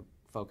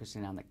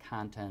 focusing on the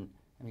content.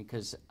 I mean,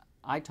 because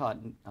I taught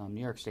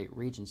New York State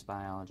Regents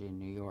Biology in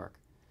New York,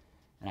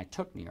 and I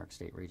took New York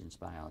State Regents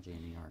Biology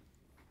in New York.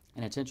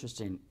 And it's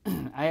interesting,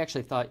 I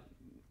actually thought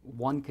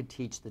one could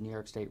teach the New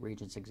York State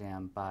Regents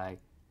exam by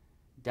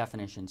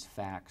definitions,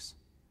 facts,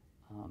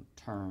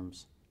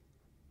 terms,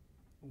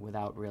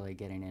 without really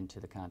getting into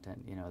the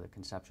content, the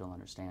conceptual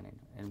understanding.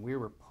 And we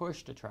were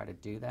pushed to try to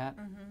do that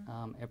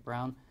at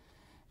Brown,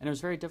 and it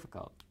was very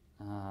difficult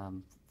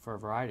for a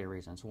variety of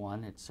reasons.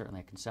 One, it's certainly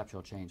a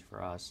conceptual change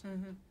for us.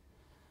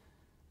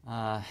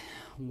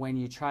 When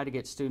you try to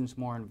get students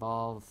more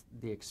involved,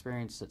 the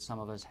experience that some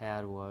of us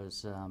had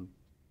was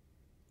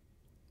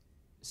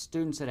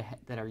students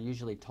that are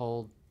usually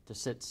told to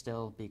sit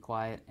still, be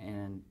quiet,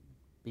 and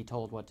be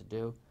told what to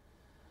do.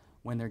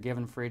 When they're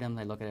given freedom,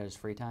 they look at it as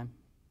free time.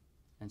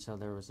 And so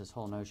there was this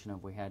whole notion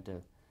of we had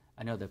to,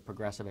 I know the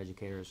progressive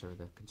educators or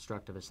the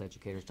constructivist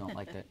educators don't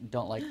like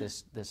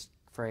this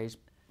phrase,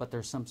 but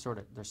there's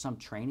some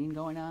training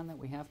going on that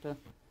we have to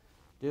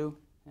do.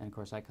 And of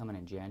course I come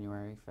in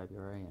January,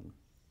 February, and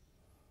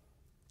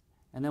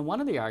And then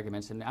one of the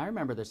arguments, and I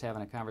remember this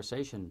having a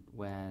conversation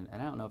when,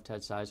 and I don't know if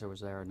Ted Sizer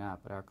was there or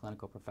not, but our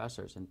clinical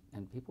professors,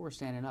 and people were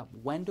standing up,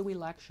 when do we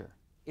lecture?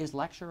 Is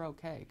lecture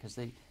okay? Because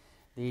the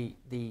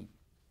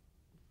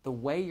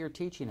way you're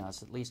teaching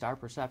us, at least our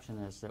perception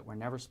is that we're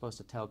never supposed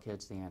to tell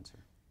kids the answer.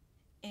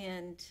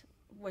 And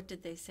what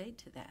did they say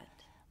to that?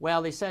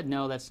 Well, they said,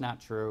 no, that's not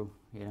true.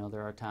 You know,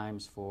 there are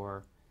times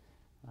for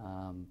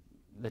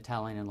the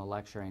telling and the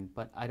lecturing,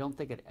 but I don't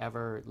think it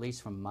ever, at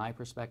least from my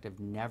perspective,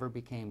 never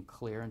became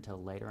clear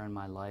until later in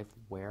my life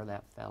where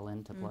that fell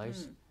into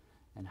place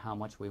and how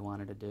much we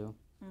wanted to do.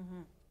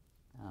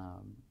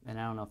 And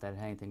I don't know if that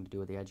had anything to do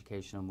with the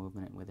educational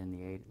movement within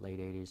the late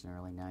 80s and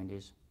early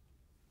 90s.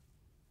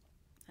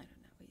 I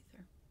don't know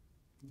either.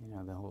 You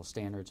know, the whole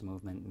standards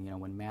movement, you know,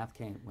 when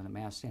the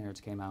math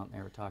standards came out, they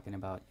were talking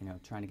about, you know,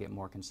 trying to get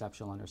more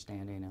conceptual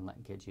understanding and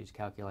letting kids use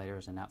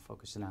calculators and not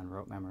focusing on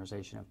rote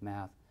memorization of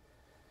math.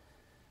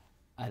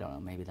 I don't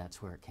know, maybe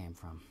that's where it came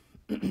from.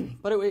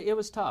 But it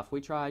was tough. We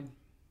tried.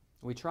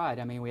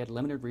 I mean, we had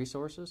limited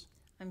resources.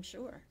 I'm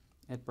sure.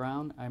 At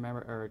Brown, I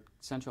remember, or at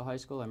Central High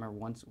School, I remember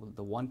once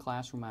the one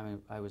classroom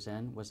I was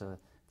in was a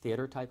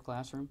theater-type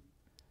classroom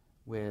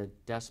with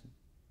desks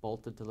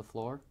bolted to the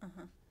floor.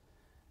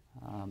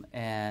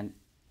 And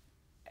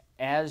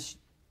as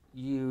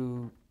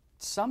you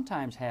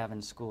sometimes have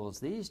in schools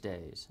these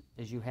days,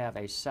 is you have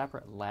a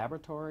separate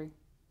laboratory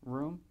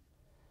room,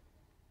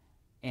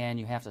 and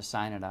you have to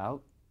sign it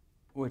out,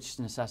 which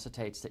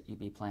necessitates that you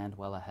be planned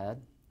well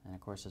ahead. And of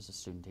course, as a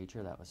student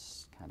teacher, that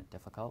was kind of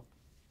difficult.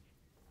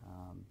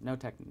 No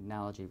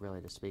technology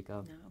really to speak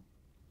of.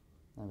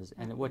 No.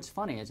 And what's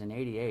funny is in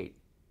 '88,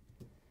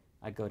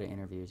 I'd go to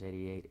interviews,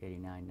 '88,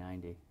 '89,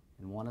 '90,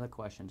 and one of the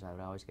questions I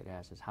would always get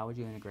asked is, how would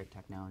you integrate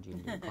technology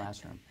into your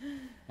classroom?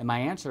 And my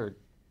answer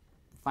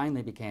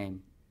finally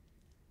became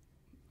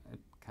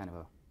kind of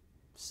a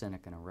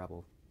cynic and a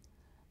rebel.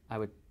 I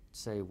would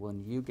say,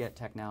 when you get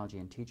technology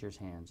in teachers'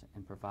 hands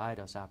and provide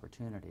us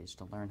opportunities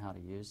to learn how to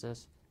use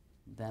this,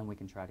 then we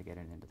can try to get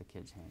it into the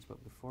kids' hands.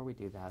 But before we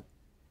do that,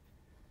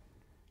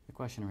 the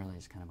question really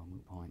is kind of a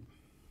moot point.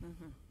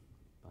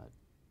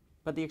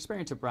 But the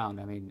experience at Brown,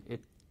 I mean,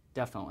 it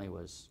definitely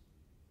was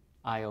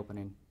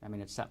eye-opening. I mean,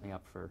 it set me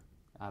up for,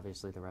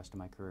 obviously, the rest of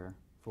my career,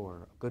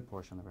 for a good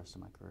portion of the rest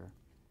of my career.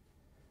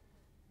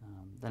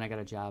 Then I got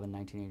a job in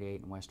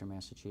 1988 in Western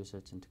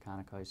Massachusetts in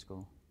Taconic High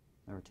School.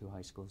 There were 2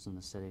 high schools in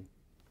the city.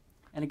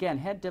 And again,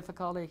 had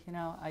difficulty. You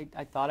know,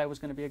 I thought I was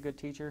going to be a good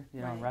teacher,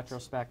 you know, in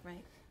retrospect.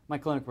 My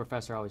clinical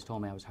professor always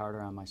told me I was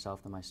harder on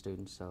myself than my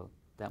students, so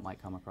that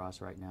might come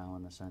across right now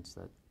in the sense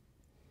that,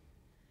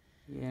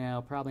 you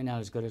know, probably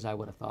not as good as I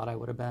would have thought I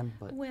would have been.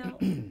 But well,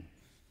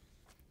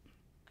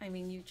 I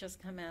mean, you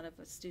just come out of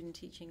a student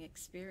teaching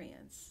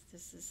experience.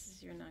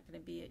 You're not going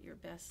to be at your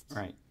best.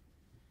 Right.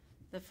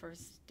 The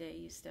first day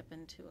you step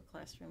into a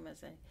classroom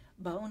as a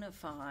bona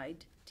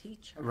fide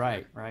teacher.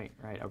 Right.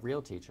 A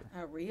real teacher.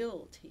 A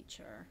real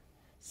teacher.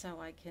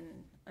 So I can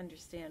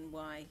understand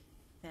why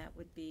that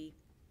would be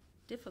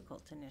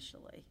difficult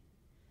initially.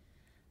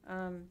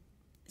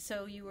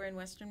 So you were in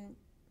Western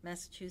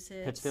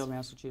Massachusetts? Pittsfield,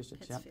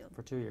 Massachusetts, Pittsfield. Yep,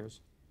 for 2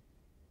 years.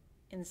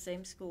 In the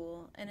same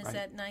school. And is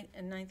that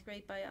ninth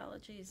grade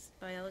biology? Is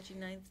biology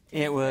ninth?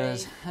 It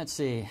was, let's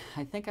see,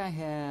 I think I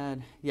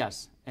had,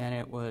 yes, and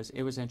it was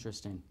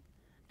interesting.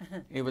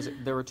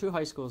 There were 2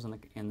 high schools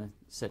in the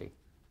city.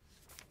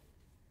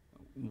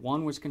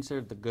 One was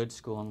considered the good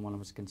school and one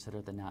was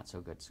considered the not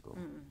so good school.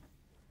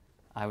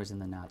 I was in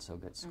the not so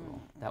good school.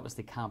 That was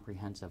the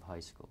comprehensive high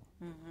school.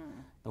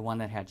 The one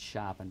that had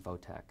shop and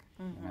VOTEC,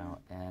 you know,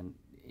 and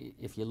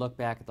if you look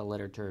back at the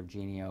literature of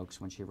Jeannie Oakes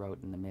when she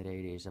wrote in the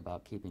mid-'80s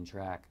about keeping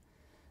track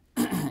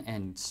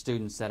and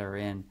students that are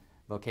in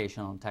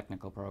vocational and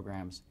technical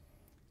programs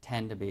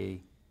tend to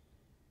be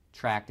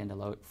tracked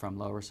into from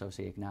lower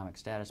socioeconomic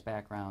status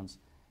backgrounds,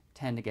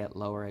 tend to get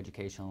lower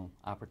educational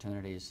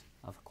opportunities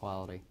of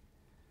quality.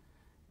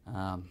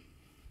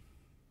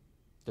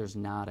 There's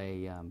not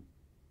a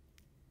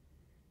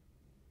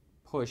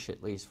push,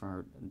 at least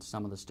for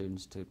some of the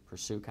students, to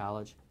pursue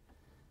college,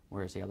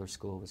 whereas the other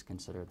school was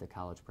considered the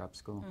college prep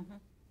school.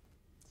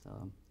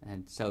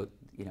 So,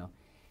 you know,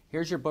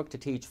 here's your book to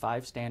teach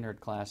 5 standard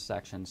class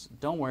sections.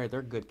 Don't worry,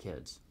 they're good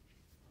kids.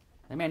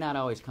 They may not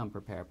always come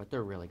prepared, but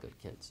they're really good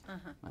kids.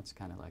 That's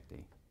kind of like the...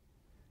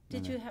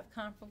 Did you have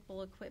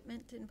comparable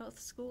equipment in both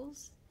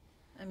schools?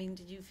 I mean,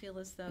 did you feel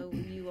as though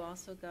you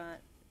also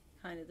got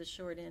kind of the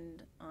short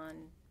end on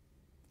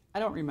I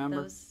don't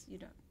remember. those? You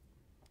don't?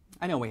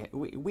 I know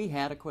we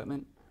had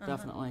equipment,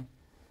 definitely.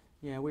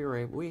 Yeah,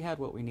 we had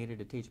what we needed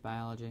to teach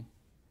biology,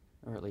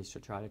 or at least to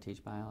try to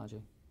teach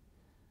biology.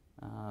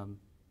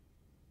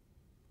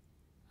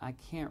 I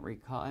can't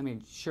recall. I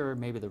mean, sure,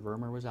 maybe the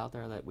rumor was out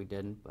there that we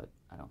didn't, but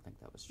I don't think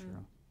that was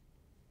true.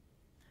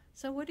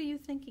 So what are you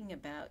thinking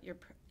about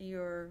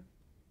your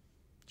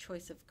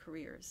choice of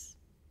careers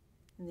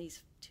in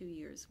these 2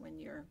 years when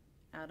you're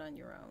out on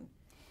your own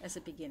as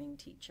a beginning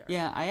teacher?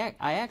 Yeah,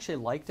 I actually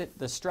liked it.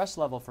 The stress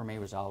level for me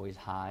was always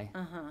high.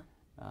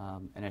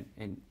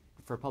 And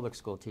for public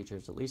school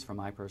teachers, at least for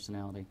my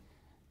personality,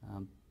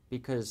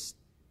 because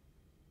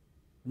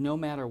no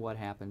matter what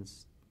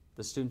happens,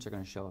 the students are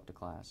going to show up to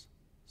class.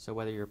 So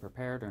whether you're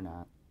prepared or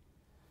not,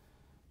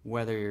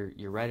 whether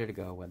you're ready to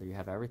go, whether you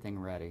have everything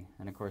ready,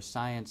 and of course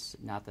science,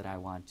 not that I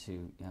want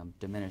to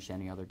diminish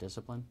any other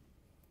discipline,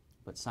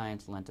 but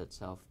science lent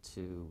itself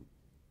to,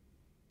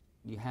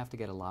 you have to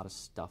get a lot of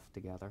stuff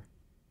together.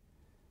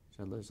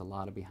 So there's a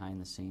lot of behind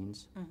the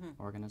scenes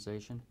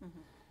organization.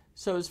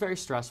 So it's very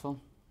stressful.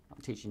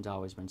 Teaching's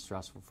always been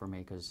stressful for me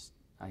because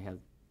I have,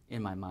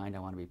 in my mind, I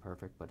want to be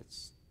perfect, but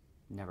it's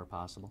never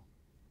possible.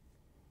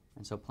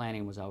 And so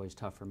planning was always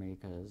tough for me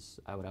because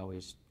I would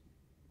always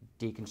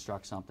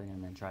deconstruct something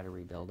and then try to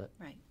rebuild it.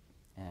 Right.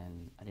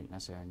 And I didn't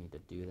necessarily need to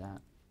do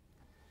that.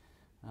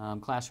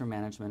 Classroom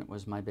management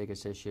was my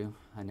biggest issue.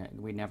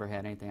 We never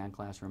had anything on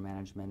classroom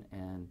management,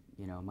 and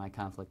you know, my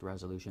conflict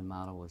resolution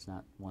model was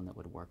not one that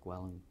would work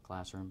well in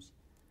classrooms.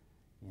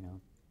 You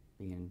know,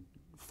 being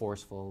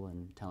forceful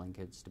and telling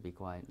kids to be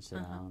quiet and sit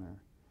down,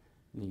 or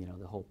you know,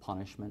 the whole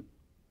punishment.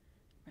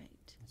 Right.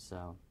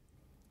 So,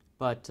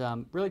 but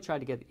really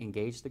tried to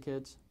engage the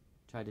kids.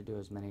 Tried to do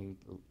as many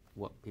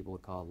what people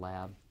would call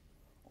lab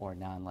or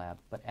non-lab,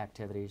 but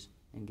activities.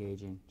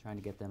 Engaging, trying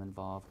to get them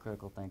involved,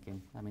 critical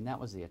thinking. I mean, that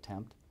was the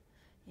attempt.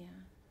 Yeah.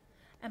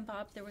 And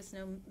Bob, there was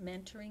no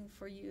mentoring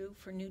for you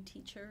for new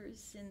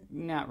teachers in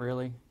Not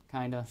really,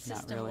 kind of, not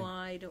really.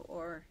 system-wide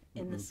or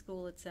in the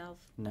school itself?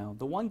 No.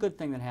 The one good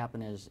thing that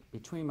happened is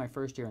between my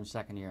first year and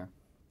second year,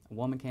 a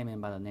woman came in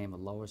by the name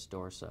of Lois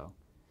Dorso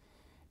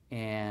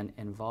and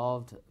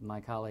involved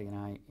my colleague and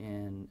I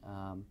in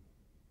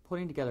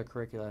putting together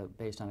curricula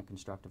based on a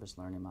constructivist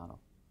learning model.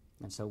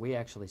 And so we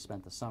actually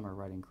spent the summer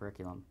writing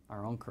curriculum,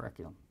 our own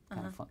curriculum,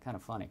 kind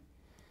of funny,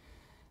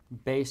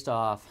 based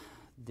off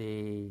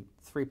the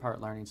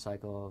 3-part learning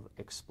cycle of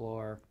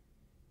explore,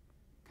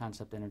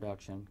 concept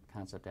introduction,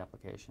 concept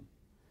application.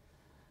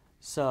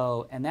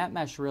 So, and that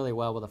meshed really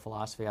well with the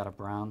philosophy out of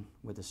Brown,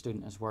 with the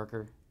student as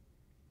worker,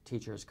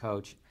 teacher as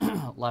coach,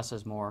 less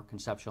is more,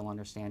 conceptual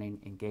understanding,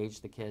 engage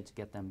the kids,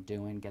 get them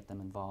doing, get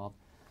them involved.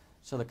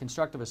 So the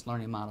constructivist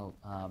learning model,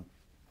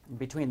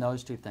 between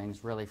those two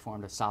things, really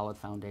formed a solid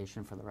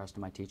foundation for the rest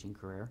of my teaching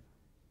career,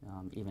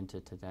 even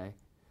to today.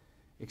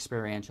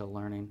 Experiential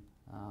learning.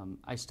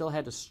 I still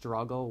had to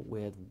struggle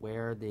with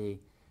where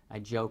I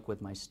joke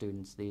with my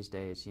students these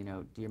days, you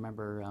know, do you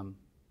remember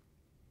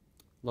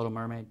Little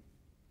Mermaid?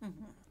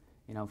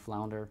 You know,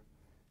 Flounder.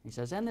 He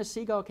says, and this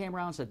seagull came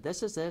around and said,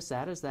 this is this,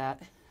 that is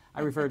that. I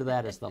refer to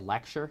that as the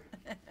lecture.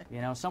 You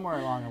know, somewhere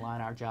along the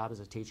line, our job as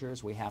a teacher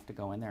is we have to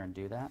go in there and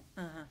do that.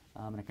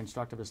 And a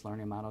constructivist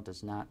learning model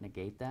does not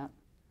negate that,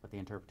 but the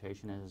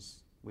interpretation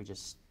is we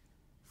just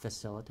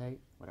facilitate,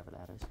 whatever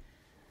that is.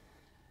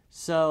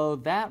 So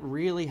that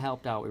really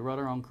helped out. We wrote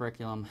our own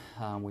curriculum.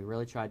 We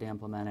really tried to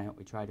implement it.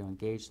 We tried to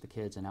engage the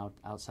kids in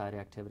outside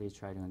activities,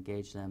 tried to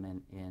engage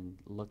them in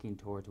looking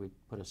towards, we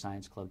put a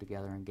science club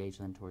together, engage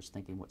them towards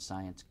thinking what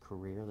science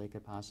career they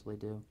could possibly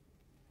do.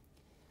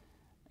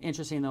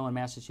 Interesting though, in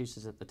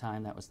Massachusetts at the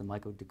time, that was the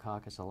Michael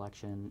Dukakis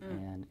election,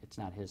 and it's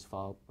not his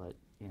fault, but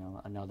you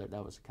know,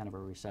 that was kind of a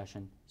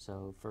recession.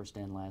 So first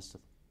in,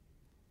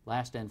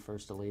 last in,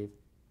 first to leave.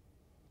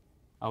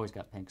 Always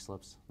got pink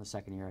slips. The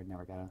second year, I'd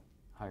never got a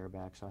hire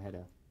back, so I had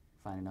to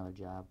find another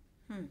job.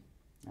 And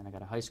I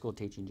got a high school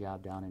teaching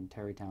job down in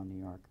Tarrytown, New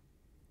York,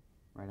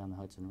 right on the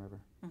Hudson River.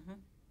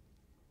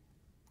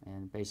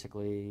 And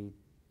basically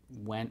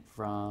went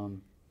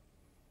from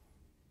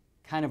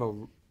kind of a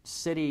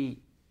city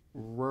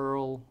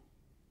rural,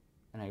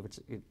 and I would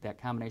say that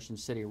combination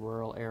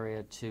city-rural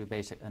area to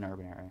an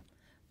urban area.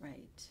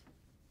 Right.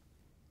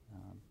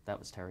 That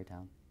was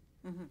Tarrytown,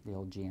 the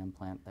old GM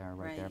plant there,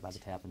 right there by the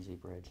Tappan Zee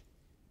Bridge.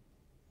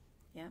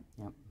 Yep.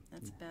 Yep.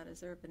 That's about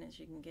as urban as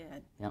you can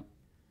get. Yep.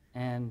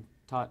 And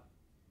taught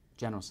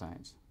general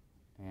science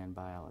and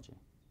biology.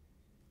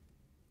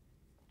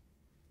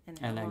 And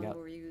how long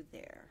were you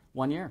there?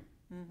 1 year.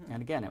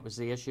 And again, it was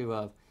the issue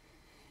of,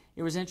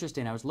 it was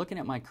interesting. I was looking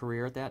at my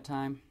career at that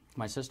time.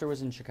 My sister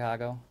was in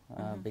Chicago,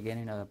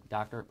 beginning a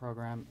doctorate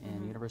program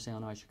in University of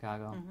Illinois,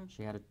 Chicago.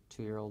 She had a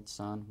 2-year-old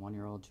son,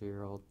 1-year-old,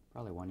 2-year-old,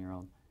 probably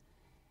 1-year-old.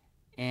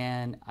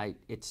 And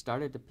it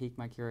started to pique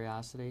my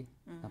curiosity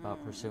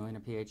about pursuing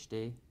a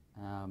PhD.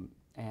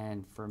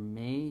 And for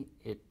me,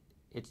 it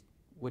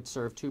would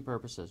serve 2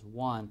 purposes.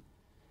 One,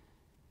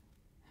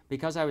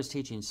 because I was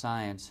teaching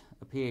science,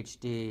 a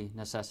PhD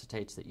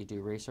necessitates that you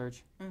do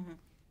research.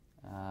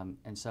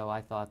 And so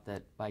I thought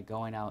that by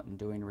going out and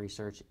doing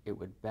research, it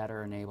would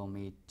better enable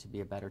me to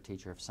be a better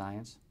teacher of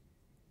science.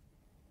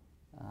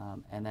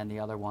 And then the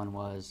other one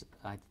was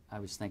I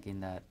was thinking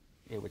that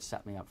it would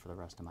set me up for the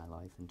rest of my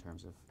life in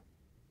terms of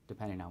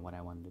depending on what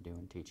I wanted to do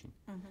in teaching.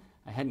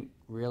 I hadn't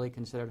really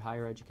considered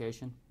higher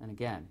education. And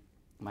again,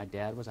 my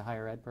dad was a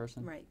higher ed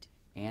person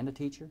and a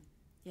teacher.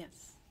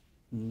 Yes.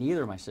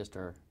 Neither my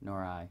sister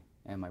nor I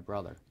and my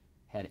brother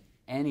had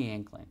any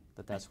inkling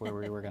that that's where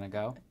we were going to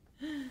go.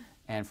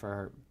 And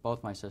for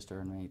both my sister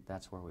and me,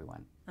 that's where we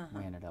went.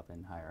 We ended up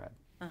in higher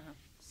ed.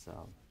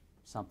 So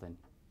something.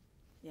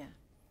 Yeah.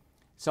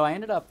 So I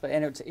ended up,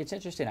 and it's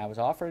interesting, I was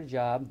offered a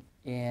job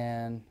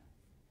in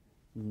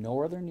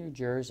northern New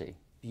Jersey.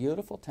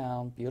 Beautiful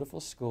town, beautiful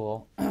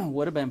school.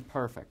 Would have been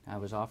perfect. I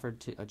was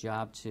offered a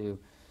job to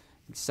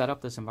set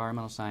up this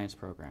environmental science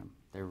program.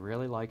 They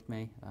really liked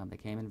me. They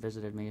came and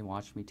visited me and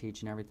watched me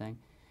teach and everything.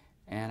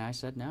 And I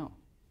said no.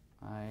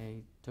 I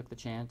took the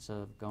chance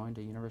of going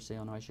to University of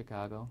Illinois,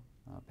 Chicago,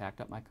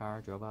 packed up my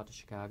car, drove out to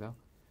Chicago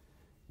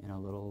in a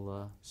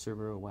little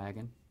Subaru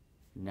wagon.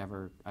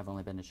 I've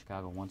only been to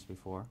Chicago once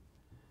before,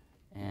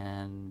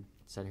 and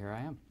said, here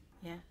I am.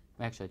 Yeah.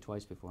 Actually,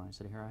 twice before. I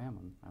said, here I am.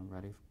 I'm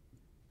ready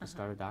to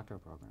start a doctoral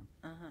program.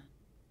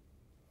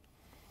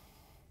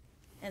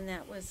 And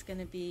that was going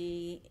to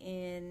be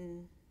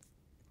in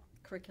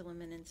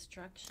curriculum and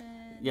instruction?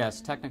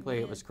 Yes, technically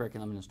it was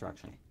curriculum and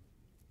instruction. Okay.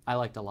 I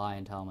like to lie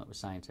and tell them it was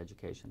science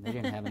education. They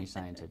didn't have any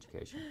science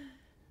education,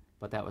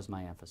 but that was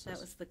my emphasis. That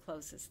was the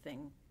closest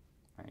thing.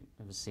 Right,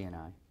 it was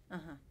CNI.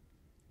 Uh-huh.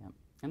 Yep.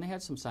 And they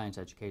had some science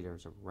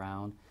educators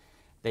around.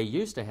 They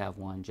used to have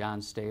one,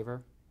 John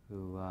Staver,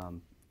 who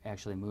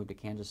actually moved to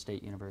Kansas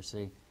State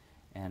University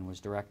and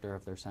was director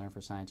of their Center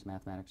for Science and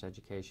Mathematics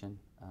Education.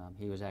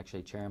 He was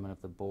actually chairman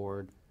of the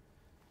board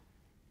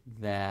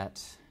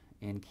that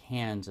in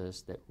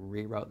Kansas that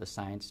rewrote the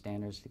science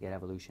standards to get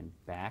evolution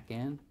back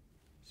in.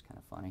 It's kind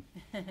of funny.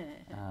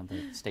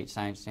 The state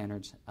science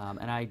standards.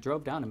 And I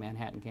drove down to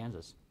Manhattan,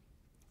 Kansas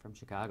from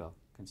Chicago,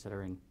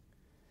 considering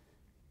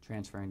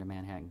transferring to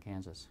Manhattan,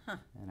 Kansas. Huh.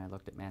 And I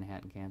looked at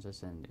Manhattan,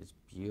 Kansas, and it's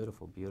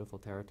beautiful, beautiful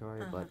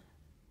territory. But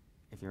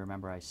if you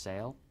remember, I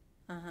sail.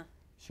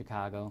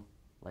 Chicago,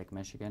 Lake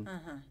Michigan,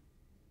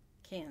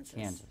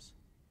 Kansas.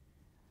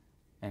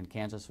 And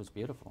Kansas was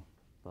beautiful,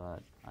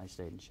 but I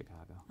stayed in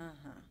Chicago.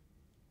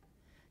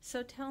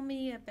 So tell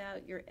me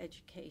about your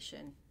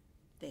education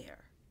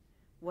there,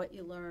 what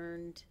you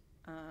learned,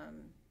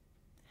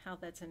 how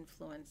that's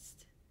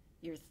influenced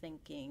your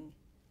thinking.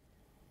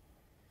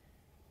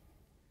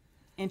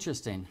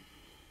 Interesting.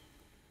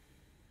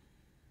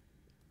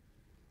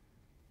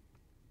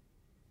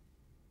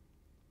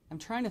 I'm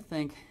trying to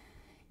think.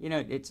 You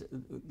know, it's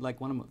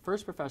like one of the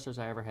first professors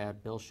I ever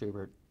had, Bill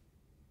Schubert.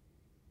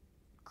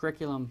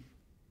 Curriculum,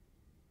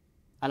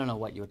 I don't know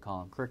what you would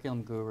call him,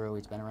 curriculum guru.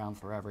 He's been around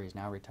forever. He's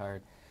now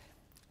retired.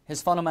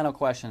 His fundamental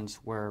questions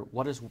were,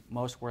 what is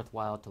most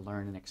worthwhile to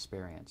learn and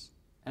experience?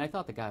 And I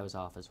thought the guy was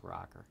off his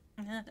rocker.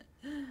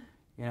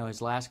 You know,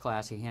 his last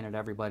class, he handed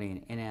everybody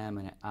an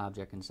inanimate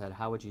object and said,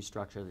 how would you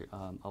structure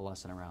a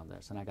lesson around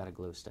this? And I got a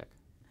glue stick.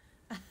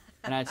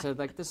 And I said,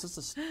 like, this is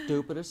the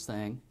stupidest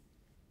thing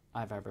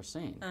I've ever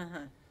seen.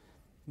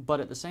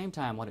 But at the same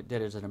time, what it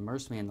did is it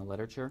immersed me in the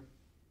literature,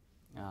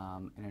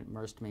 and it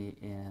immersed me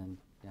in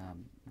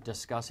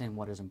discussing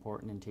what is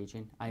important in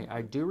teaching.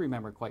 I do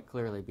remember quite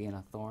clearly being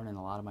a thorn in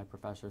a lot of my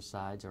professors'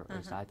 sides, or at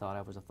least I thought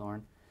I was a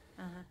thorn,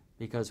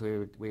 because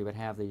we would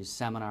have these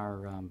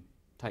seminar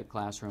type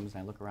classrooms,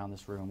 and I look around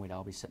this room, we'd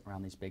all be sitting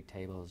around these big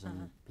tables,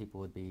 and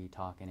people would be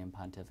talking and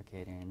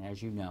pontificating, and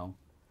as you know,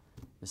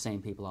 the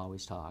same people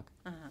always talk.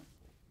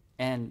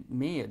 And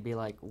me, it'd be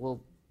like,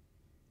 well,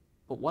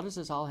 but what does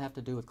this all have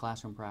to do with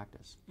classroom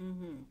practice?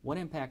 What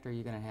impact are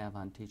you going to have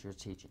on teachers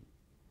teaching?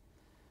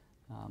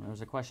 It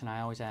was a question I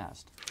always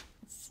asked.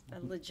 It's a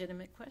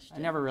legitimate question. I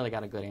never really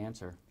got a good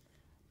answer.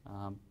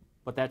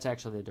 But that's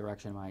actually the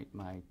direction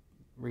my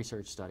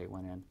research study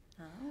went in.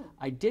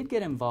 I did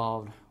get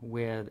involved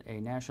with a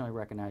nationally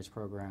recognized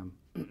program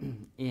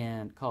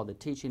called the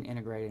Teaching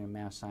Integrated in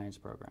Math Science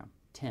Program,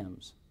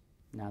 TIMS,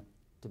 not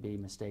to be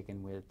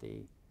mistaken with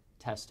the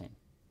testing.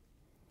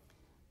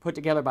 Put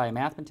together by a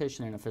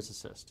mathematician and a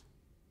physicist.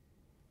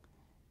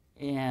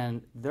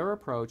 And their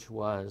approach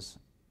was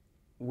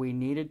we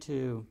needed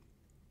to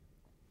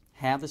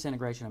have this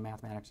integration of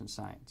mathematics and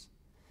science,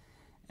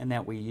 and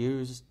that we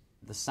use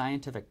the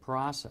scientific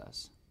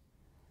process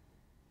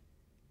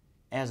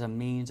as a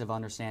means of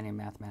understanding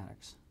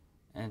mathematics.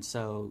 And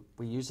so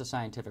we use the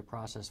scientific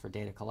process for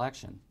data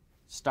collection,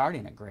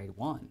 starting at grade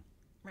 1,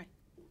 right,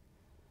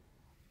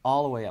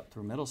 all the way up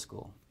through middle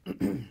school,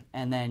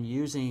 and then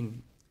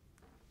using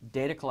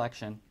data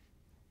collection,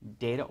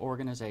 data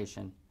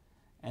organization,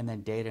 and then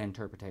data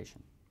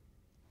interpretation.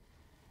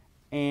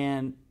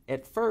 And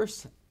at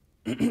first,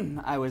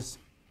 I was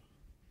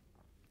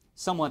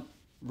somewhat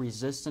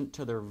resistant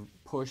to their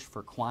push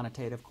for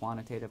quantitative,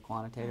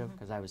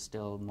 because I was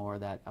still more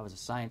that, I was a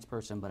science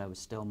person, but I was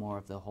still more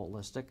of the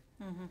holistic.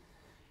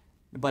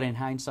 But in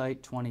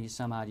hindsight, 20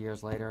 some odd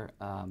years later,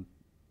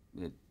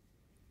 it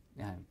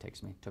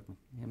took me,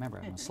 remember,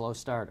 I'm a slow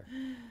starter.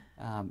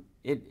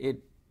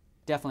 It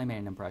definitely made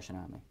an impression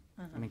on me.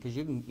 I mean, because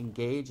you can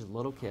engage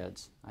little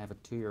kids. I have a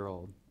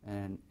 2-year-old,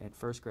 and at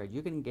first grade,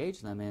 you can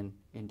engage them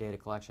in data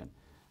collection.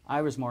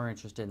 I was more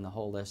interested in the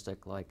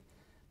holistic, like,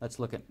 let's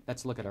look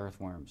at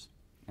earthworms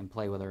and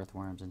play with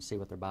earthworms and see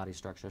what their body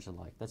structures are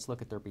like. Let's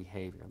look at their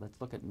behavior. Let's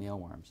look at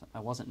mealworms. I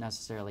wasn't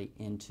necessarily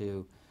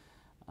into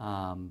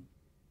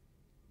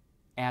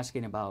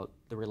asking about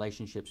the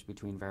relationships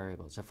between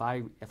variables. If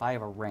I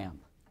have a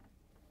ramp,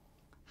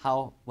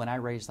 when I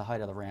raise the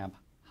height of the ramp,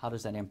 how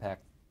does that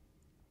impact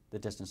the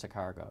distance a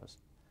car goes?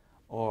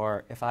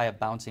 Or if I have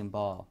bouncing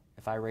ball,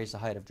 if I raise the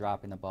height of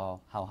dropping the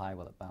ball, how high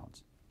will it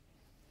bounce?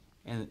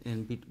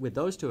 And with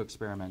those two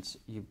experiments,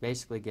 you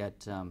basically get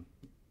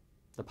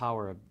the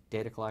power of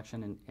data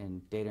collection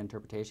and data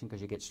interpretation,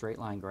 because you get straight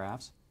line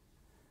graphs.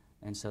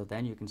 And so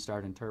then you can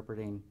start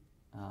interpreting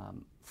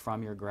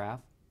from your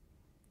graph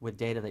with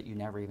data that you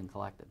never even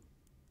collected,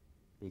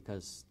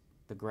 because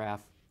the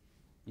graph,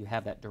 you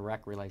have that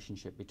direct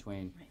relationship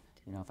between, Right.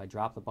 you know, if I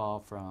drop the ball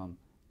from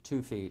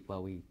 2 feet,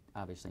 well, we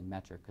obviously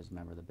metric, because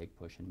remember the big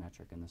push in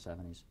metric in the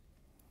 70s.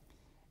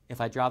 If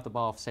I drop the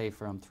ball, say,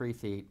 from 3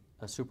 feet,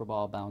 a super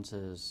ball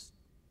bounces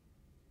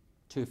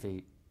 2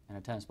 feet, and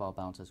a tennis ball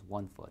bounces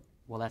 1 foot.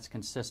 Well, that's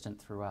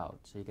consistent throughout,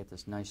 so you get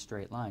this nice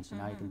straight line. So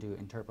now you can do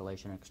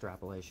interpolation,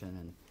 extrapolation,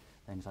 and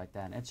things like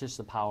that. And it's just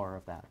the power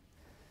of that.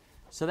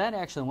 So that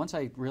actually, once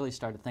I really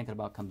started thinking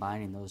about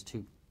combining those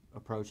two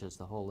approaches,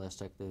 the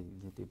holistic,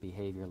 the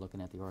behavior,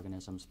 looking at the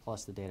organisms,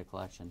 plus the data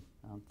collection,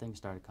 things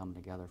started coming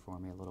together for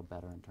me a little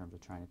better in terms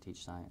of trying to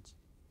teach science.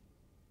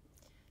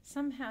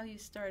 Somehow you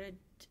started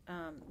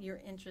your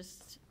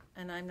interest,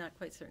 and I'm not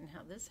quite certain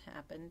how this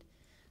happened,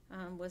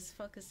 was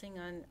focusing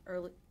on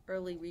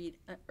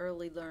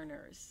early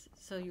learners.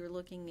 So you're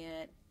looking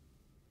at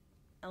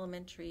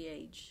elementary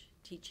age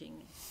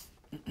teaching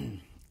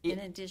in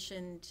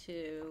addition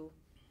to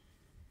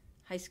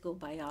high school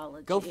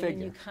biology. Go figure.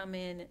 And you come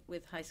in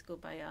with high school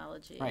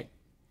biology, Right.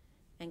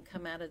 and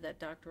come out of that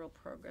doctoral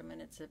program,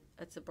 and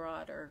it's a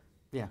broader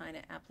Yeah. kind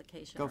of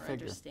application Go or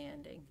figure.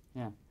 understanding.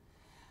 Yeah.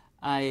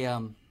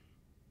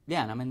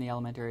 Yeah, and I'm in the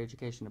elementary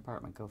education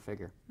department, go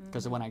figure.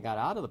 Because when I got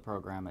out of the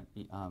program at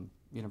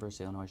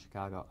University of Illinois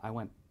Chicago, I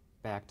went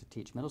back to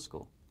teach middle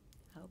school,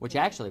 which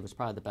Okay. actually was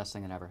probably the best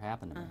thing that ever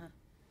happened to me.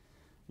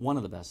 One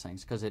of the best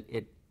things, because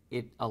it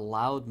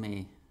allowed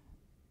me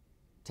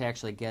to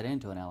actually get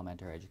into an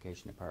elementary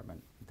education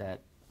department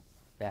that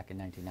back in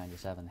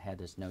 1997 had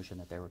this notion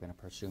that they were going to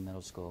pursue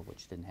middle school,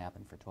 which didn't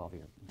happen for 12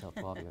 years, until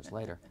 12 years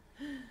later.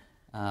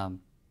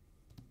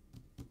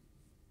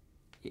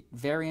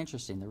 Very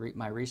interesting.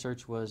 My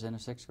research was in a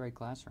 6th grade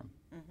classroom,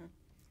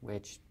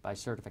 which by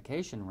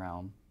certification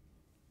realm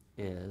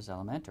is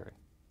elementary.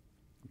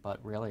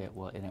 But really it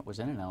was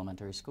in an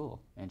elementary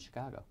school in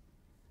Chicago.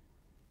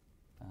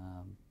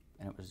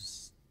 And it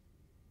was,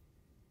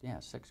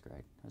 6th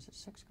grade. Was it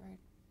 6th grade?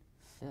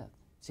 5th.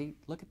 See,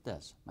 look at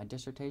this. My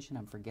dissertation,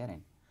 I'm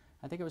forgetting.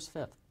 I think it was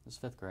 5th. It was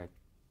 5th grade.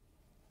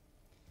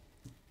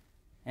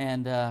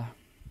 And,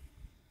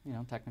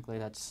 technically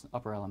that's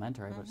upper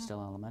elementary, but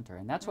still elementary.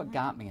 And that's what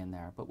got me in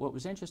there. But what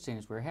was interesting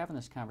is we were having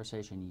this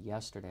conversation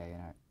yesterday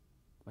in our,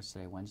 what's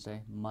today,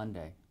 Wednesday?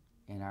 Monday,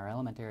 in our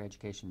elementary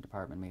education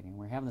department meeting.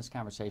 We were having this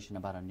conversation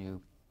about a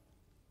new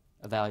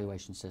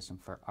evaluation system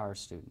for our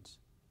students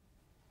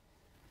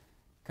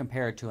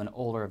compared to an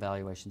older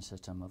evaluation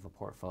system of a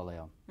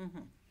portfolio.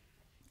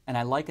 And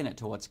I liken it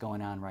to what's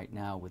going on right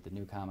now with the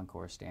new Common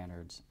Core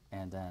standards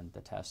and then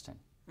the testing.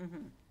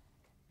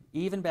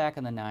 Even back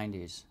in the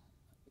 90s,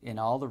 in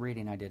all the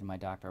reading I did in my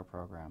doctoral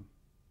program,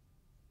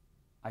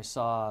 I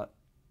saw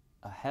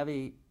a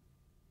heavy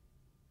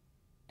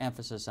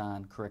emphasis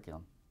on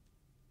curriculum.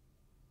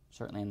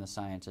 Certainly in the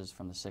sciences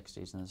from the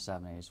 60s and the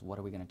 70s, what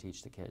are we going to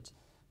teach the kids?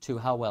 To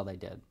how well they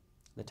did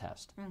the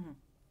test.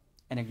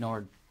 And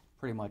ignored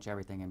pretty much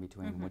everything in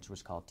between, which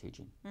was called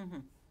teaching.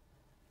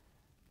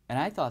 And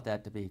I thought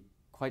that to be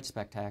quite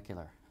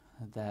spectacular,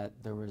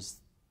 that there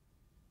was,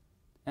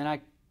 and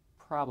I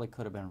probably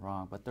could have been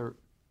wrong, but there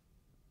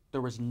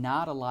was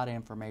not a lot of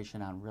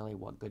information on really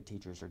what good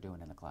teachers are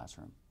doing in the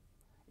classroom.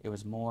 It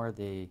was more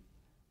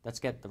let's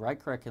get the right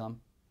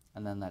curriculum,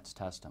 and then let's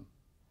test them.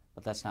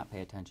 But let's not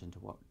pay attention to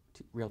what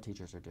real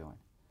teachers are doing.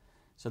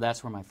 So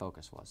that's where my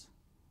focus was.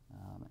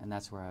 And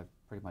that's where I've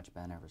pretty much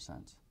been ever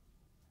since,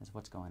 is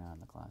what's going on in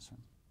the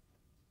classroom.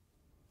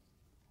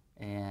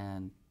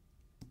 And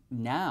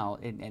now,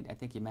 and I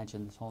think you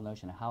mentioned this whole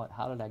notion of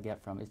how did I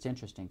get from, it's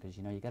interesting because,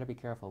 you got to be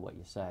careful what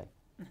you say.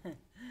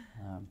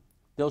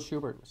 Bill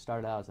Schubert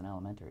started out as an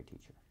elementary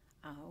teacher.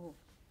 Oh,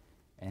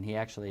 And he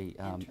actually...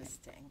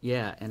 interesting.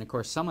 Yeah, and of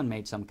course someone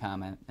made some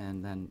comment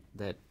and then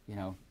that,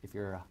 if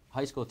you're a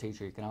high school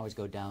teacher, you can always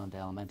go down to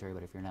elementary,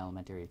 but if you're in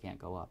elementary, you can't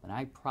go up. And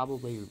I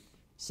probably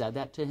said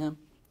that to him.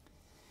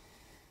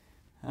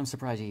 I'm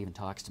surprised he even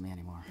talks to me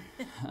anymore.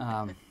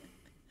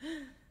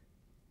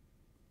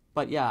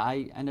 But yeah,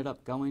 I ended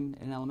up going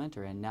in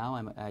elementary, and now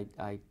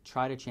I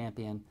try to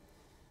champion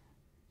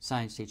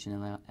science teaching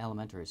in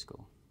elementary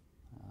school.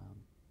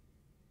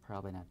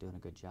 Probably not doing a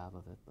good job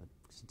of it, but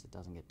since it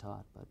doesn't get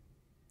taught. But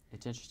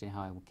it's interesting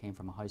how I came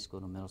from a high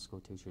school to a middle school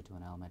teacher to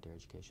an elementary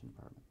education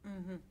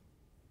department.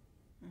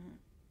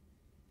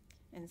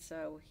 And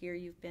so here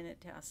you've been at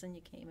Towson.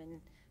 You came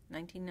in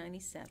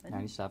 1997.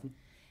 97.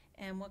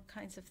 And what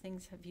kinds of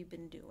things have you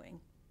been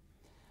doing?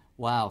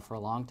 Wow, for a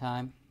long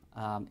time.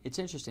 It's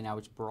interesting. I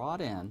was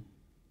brought in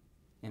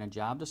a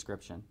job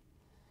description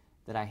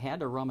that I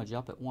had to rummage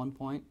up at one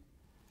point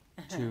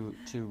to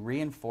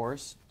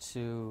reinforce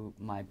to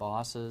my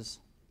bosses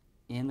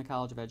in the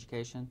College of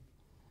Education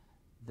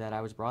that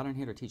I was brought in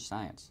here to teach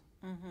science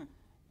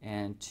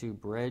and to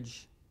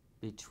bridge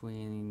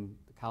between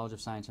the College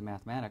of Science and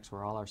Mathematics,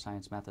 where all our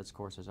science methods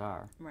courses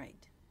are,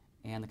 Right.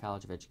 and the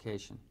College of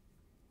Education.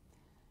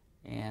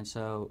 And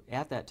so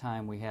at that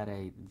time I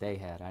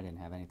didn't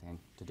have anything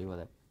to do with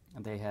it,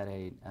 they had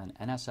an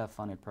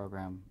NSF-funded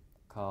program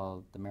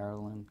called the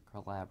Maryland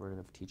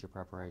Collaborative Teacher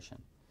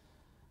Preparation,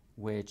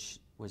 which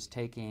was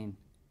taking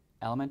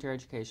elementary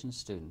education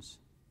students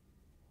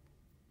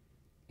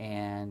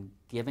and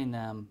giving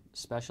them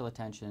special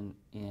attention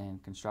in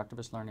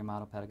constructivist learning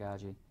model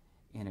pedagogy,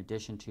 in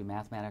addition to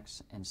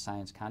mathematics and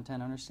science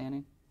content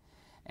understanding.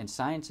 And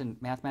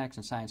mathematics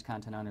and science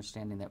content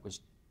understanding that was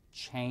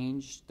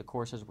changed. The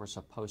courses were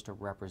supposed to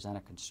represent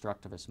a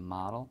constructivist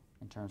model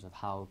in terms of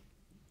how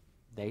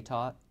they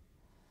taught,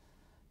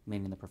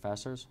 meaning the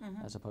professors,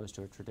 as opposed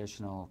to a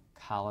traditional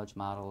college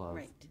model of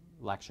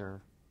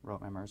lecture,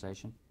 rote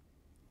memorization.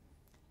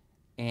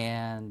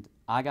 And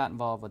I got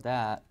involved with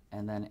that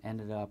and then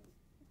ended up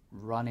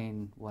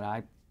running what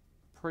I'm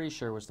pretty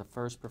sure was the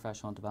first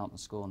professional development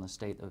school in the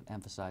state that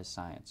emphasized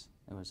science.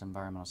 It was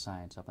environmental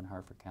science up in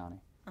Hartford County.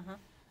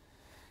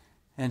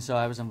 And so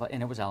I was involved,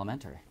 and it was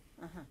elementary.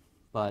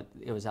 But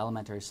it was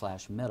elementary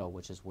 / middle,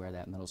 which is where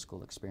that middle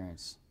school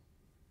experience,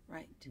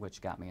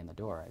 which got me in the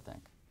door, I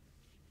think.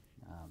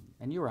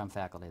 And you were on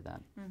faculty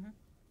then.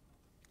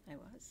 I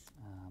was.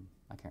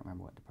 I can't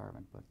remember what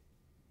department, but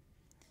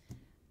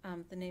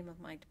the name of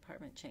my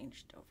department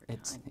changed over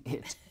time.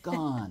 It's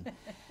gone.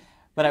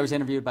 But I was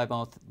interviewed by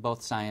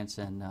both science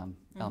and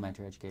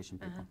elementary education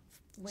people.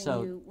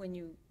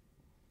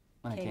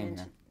 When I came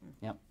here.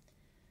 Yep.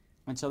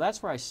 And so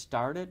that's where I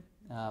started,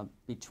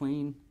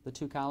 between the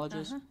two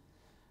colleges.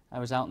 I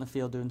was out in the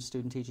field doing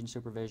student teaching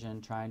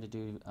supervision, trying to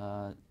do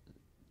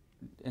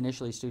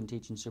initially student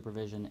teaching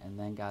supervision, and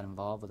then got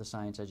involved with the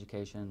science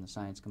education, the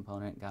science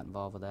component, got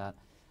involved with that.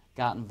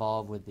 Got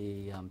involved with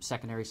the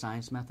secondary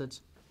science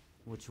methods,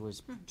 which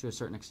was to a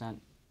certain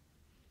extent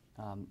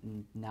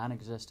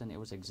non-existent. It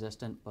was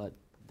existent, but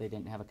they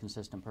didn't have a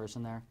consistent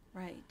person there.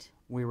 Right.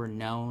 We were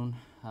known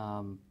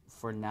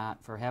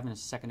for having a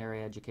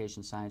secondary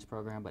education science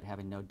program, but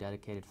having no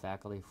dedicated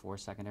faculty for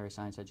secondary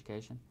science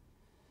education.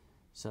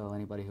 So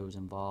anybody who was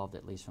involved,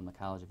 at least from the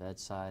College of Ed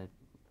side,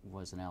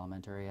 was an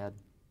elementary ed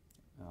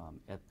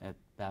at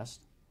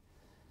best.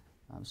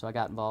 So I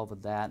got involved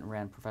with that and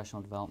ran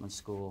professional development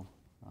school.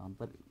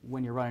 But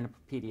when you're running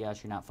a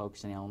PDS, you're not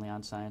focusing only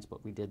on science,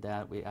 but we did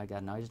that. I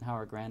got an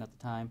Eisenhower grant at the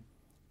time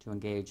to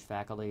engage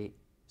faculty,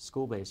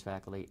 school-based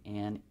faculty,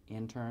 and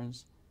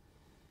interns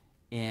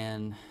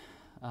in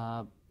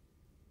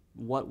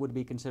what would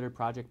be considered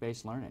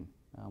project-based learning.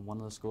 One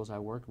of the schools I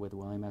worked with,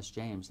 William S.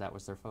 James, that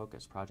was their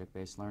focus,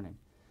 project-based learning.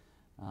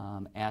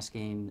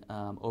 Asking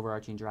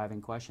overarching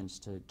driving questions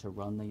to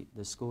run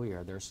the school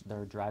year.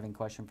 Their driving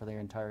question for their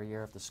entire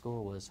year at the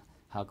school was,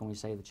 how can we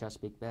save the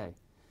Chesapeake Bay?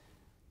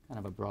 Kind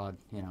of a broad,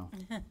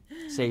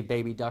 save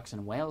baby ducks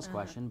and whales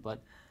question,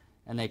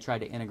 and they tried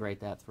to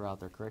integrate that throughout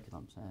their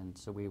curriculums. And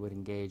so we would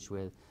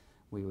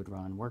we would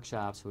run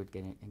workshops, we would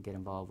get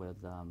involved with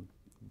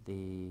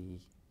the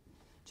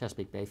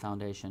Chesapeake Bay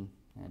Foundation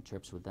and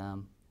trips with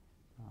them,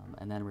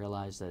 and then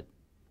realized that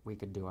we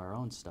could do our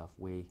own stuff,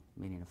 we,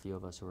 meaning a few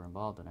of us who were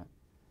involved in it.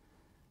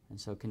 And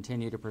so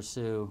continue to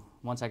pursue.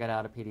 Once I got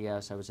out of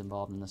PDS, I was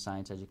involved in the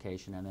science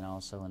education and then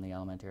also in the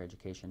elementary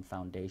education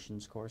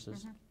foundations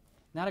courses.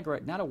 Not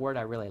a word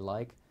I really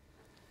like,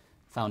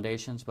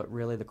 foundations, but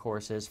really the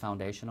course is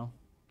foundational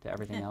to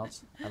everything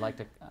else. I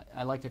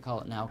like to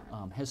call it now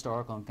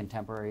historical and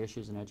contemporary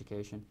issues in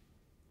education.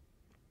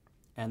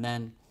 And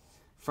then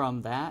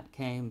from that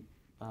came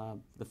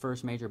the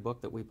first major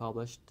book that we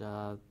published,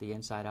 the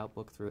Inside Out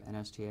book through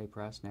NSTA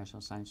Press,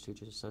 National Science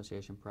Teachers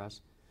Association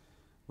Press,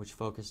 which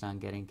focused on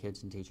getting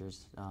kids and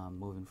teachers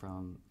moving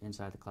from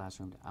inside the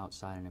classroom to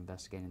outside and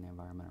investigating the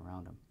environment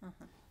around them.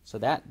 So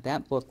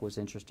that book was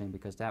interesting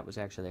because that was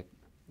actually,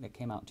 it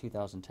came out in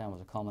 2010,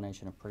 was a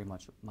culmination of pretty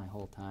much my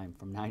whole time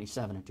from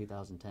 97 to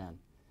 2010.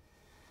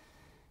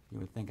 You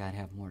would think I'd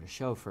have more to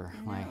show for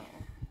my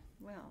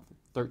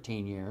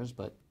 13 years,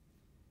 but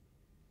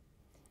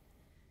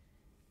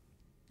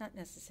not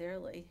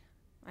necessarily.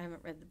 I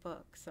haven't read the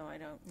book, so I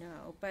don't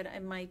know. But I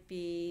might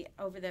be,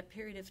 over that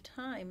period of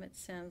time, it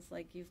sounds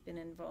like you've been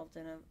involved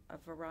in a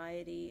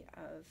variety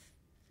of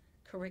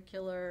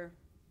curricular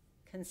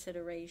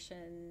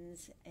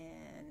considerations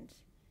and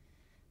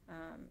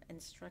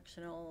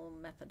instructional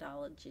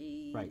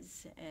methodologies. Right.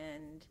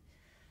 And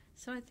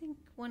so I think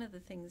one of the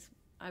things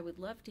I would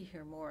love to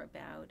hear more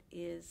about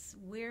is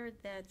where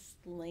that's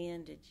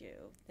landed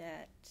you,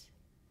 that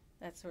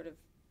sort of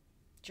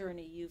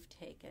journey you've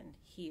taken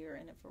here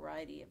in a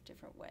variety of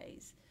different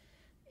ways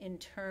in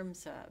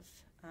terms of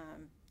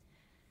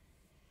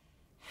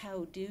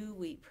how do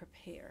we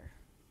prepare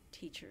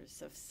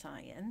teachers of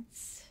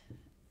science,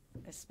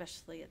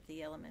 especially at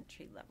the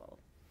elementary level?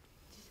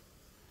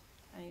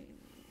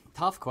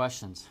 Tough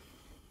questions.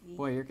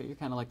 Boy, you're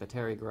kind of like the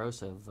Terry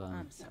Gross of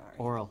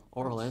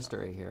oral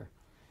history here.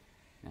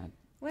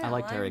 Well, I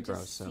like Terry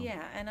Gross. So.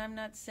 Yeah, and I'm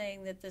not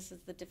saying that this is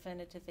the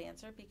definitive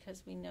answer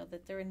because we know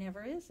that there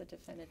never is a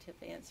definitive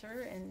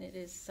answer, and it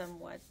is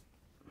somewhat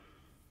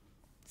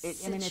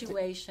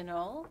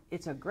situational.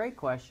 It's a great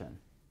question,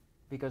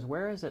 because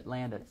where has it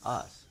landed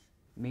us,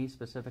 me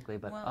specifically,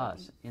 but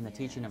us, in the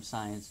teaching of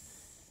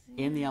science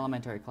in the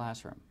elementary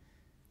classroom,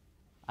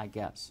 I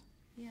guess.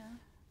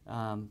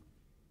 Yeah.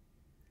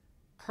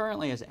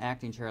 Currently, as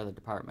acting chair of the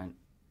department,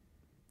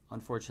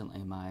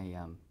 unfortunately, my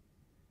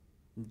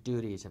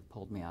duties have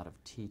pulled me out of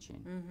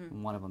teaching.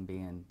 And one of them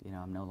being,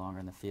 I'm no longer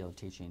in the field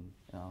teaching,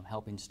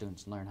 helping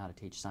students learn how to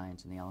teach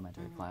science in the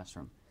elementary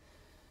classroom.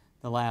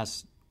 The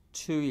last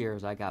 2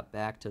 years, I got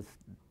back to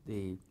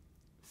the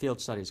field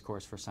studies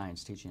course for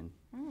science teaching.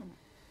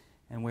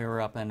 And we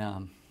were up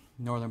in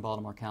northern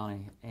Baltimore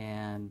County,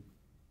 and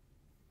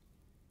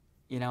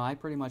I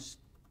pretty much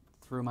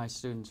threw my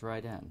students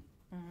right in,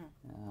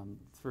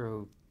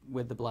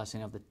 with the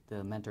blessing of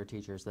the mentor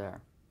teachers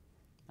there.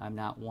 I'm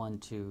not one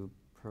to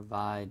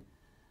provide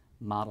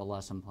model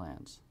lesson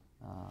plans.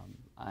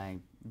 I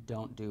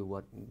don't do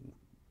what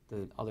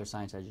the other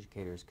science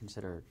educators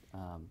consider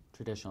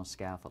traditional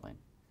scaffolding.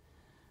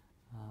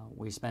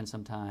 We spend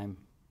some time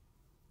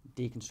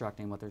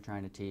deconstructing what they're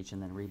trying to teach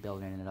and then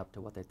rebuilding it up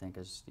to what they think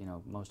is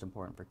most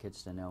important for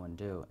kids to know and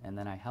do. And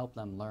then I help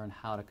them learn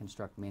how to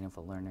construct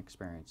meaningful learning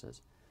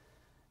experiences.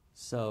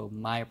 So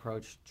my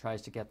approach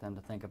tries to get them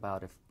to think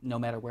about, if no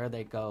matter where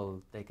they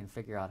go, they can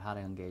figure out how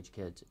to engage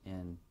kids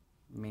in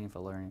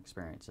meaningful learning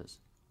experiences.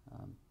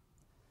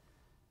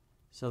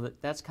 So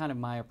that's kind of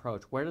my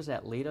approach. Where does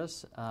that lead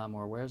us,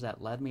 or where has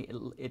that led me?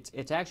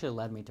 It's actually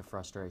led me to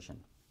frustration.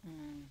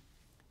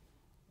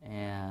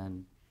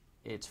 And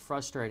it's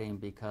frustrating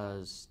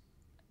because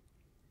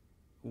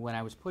when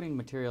I was putting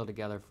material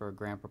together for a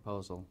grant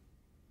proposal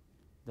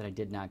that I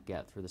did not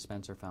get through the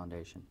Spencer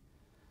Foundation,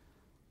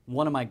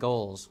 one of my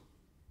goals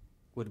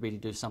would be to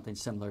do something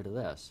similar to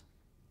this,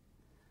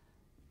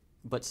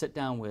 but sit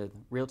down with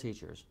real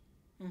teachers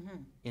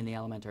in the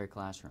elementary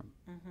classroom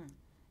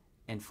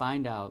and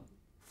find out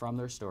from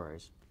their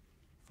stories,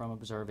 from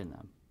observing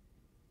them,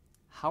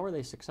 how are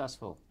they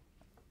successful,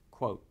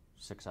 quote,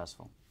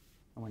 successful.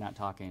 And we're not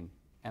talking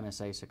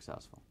MSA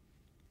successful,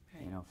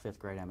 Right. Fifth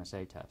grade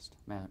MSA test,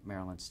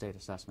 Maryland State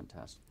Assessment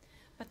Test.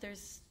 But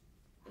is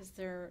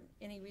there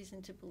any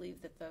reason to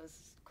believe that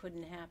those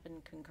couldn't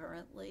happen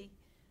concurrently?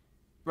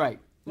 Right.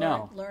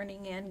 No.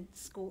 Learning and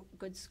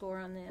good score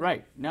on them?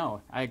 Right.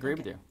 No, I agree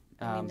with you.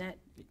 That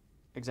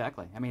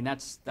Exactly. I mean,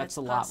 that's a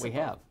possible. lot we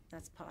have.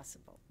 That's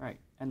possible. Right.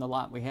 And the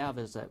lot we have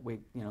is that the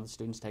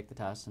students take the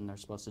test and they're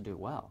supposed to do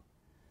well.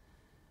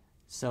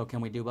 So can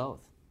we do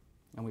both?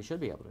 And we should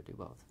be able to do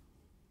both.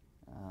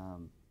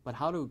 But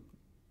how do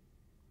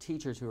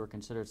teachers who are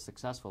considered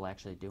successful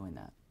actually doing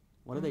that?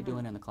 What are they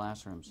doing in the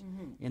classrooms,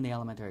 in the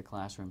elementary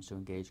classrooms, to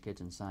engage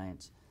kids in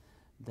science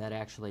that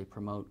actually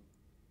promote,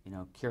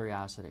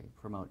 curiosity,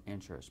 promote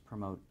interest,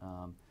 promote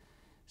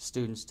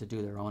students to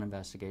do their own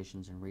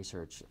investigations and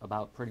research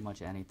about pretty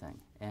much anything?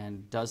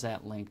 And does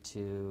that link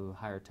to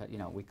higher,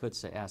 we could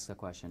ask the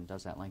question,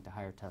 does that link to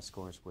higher test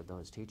scores with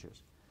those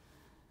teachers?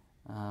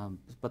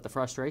 But the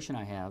frustration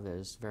I have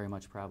is very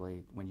much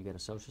probably when you get a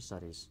social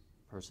studies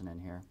person in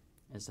here,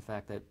 is the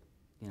fact that,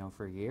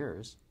 for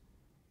years,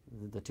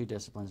 the two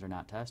disciplines are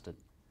not tested,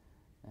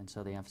 and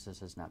so the emphasis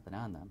has not been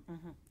on them.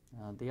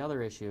 The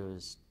other issue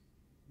is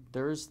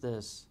there's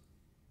this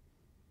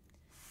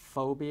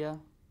phobia,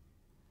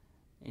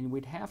 and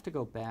we'd have to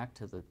go back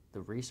to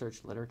the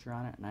research literature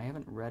on it, and I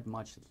haven't read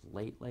much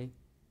lately,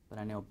 but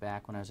I know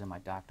back when I was in my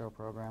doctoral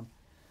program,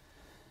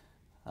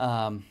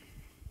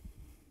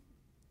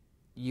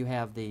 you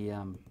have the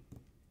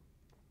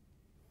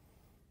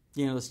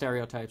the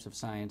stereotypes of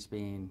science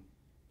being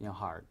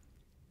hard,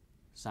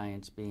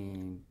 science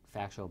being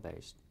factual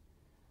based.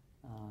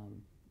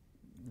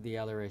 The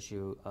other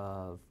issue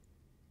of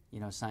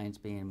science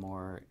being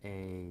more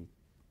a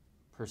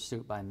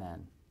pursuit by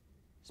men,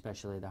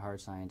 especially the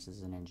hard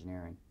sciences and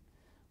engineering,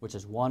 which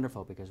is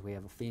wonderful because we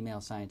have a female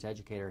science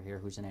educator here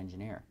who's an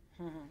engineer.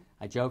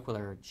 I joke with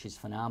her, she's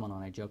phenomenal,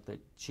 and I joke that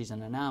she's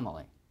an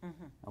anomaly,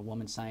 a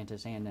woman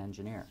scientist and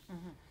engineer.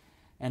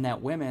 And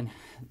that women,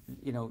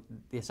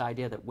 this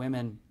idea that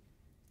women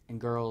and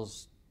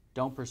girls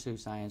don't pursue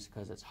science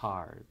because it's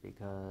hard,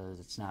 because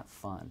it's not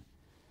fun.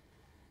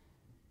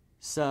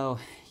 So,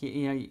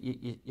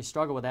 you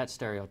struggle with that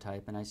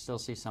stereotype, and I still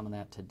see some of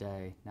that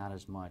today, not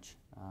as much.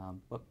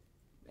 But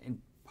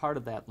part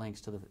of that links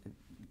to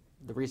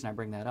the reason I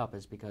bring that up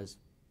is because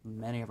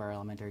many of our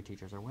elementary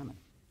teachers are women.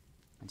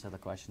 And so the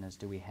question is,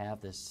 do we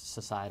have this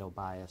societal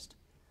bias,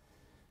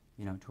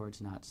 towards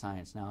not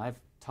science? Now,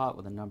 I've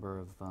taught a number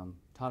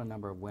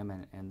of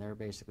women, and they're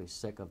basically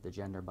sick of the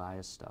gender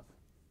bias stuff.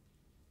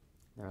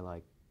 They're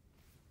like,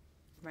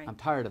 Right. I'm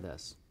tired of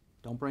this.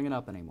 Don't bring it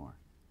up anymore.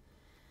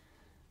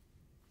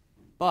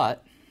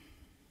 But,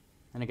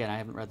 and again, I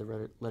haven't read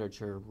the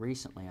literature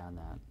recently on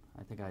that.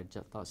 I think I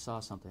just saw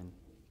something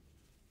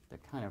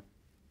that kind of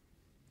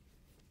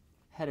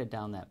headed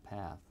down that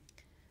path.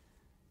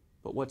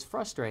 But what's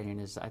frustrating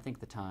is, I think,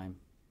 the time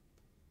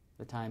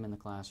in the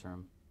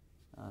classroom,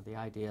 the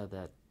idea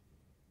that,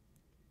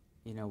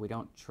 we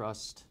don't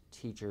trust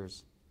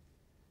teachers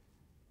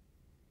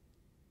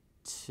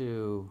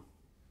to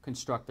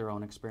construct their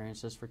own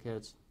experiences for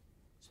kids,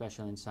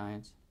 especially in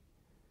science.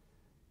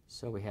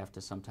 So we have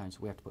to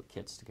put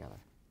kits together.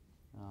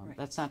 Right.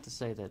 That's not to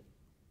say that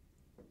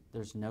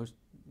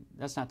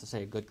that's not to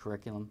say a good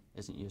curriculum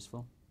isn't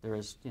useful. There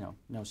is,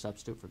 no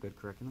substitute for good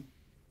curriculum.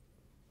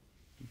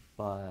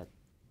 But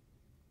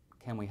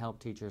can we help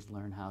teachers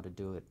learn how to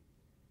do it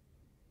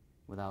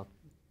without,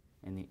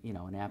 in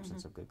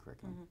absence of good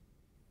curriculum? Mm-hmm.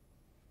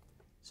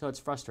 So it's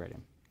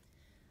frustrating.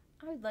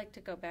 I would like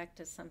to go back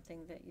to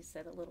something that you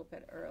said a little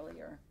bit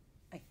earlier,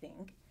 I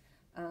think,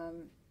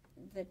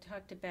 that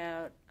talked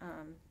about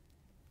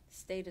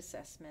state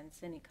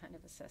assessments, any kind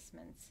of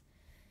assessments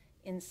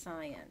in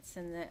science,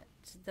 and that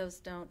those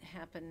don't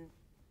happen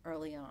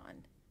early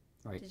on.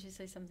 Right. Did you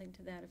say something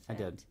to that effect? I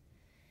did.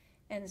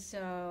 And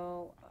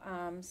so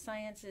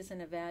science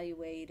isn't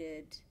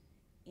evaluated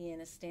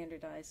in a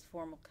standardized,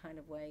 formal kind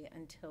of way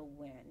until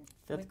when?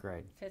 Fifth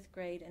grade. Fifth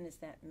grade, and is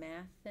that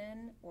math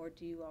then, or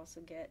do you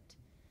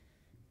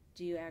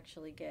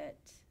actually get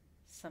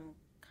some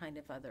kind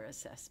of other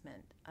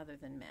assessment other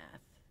than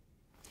math?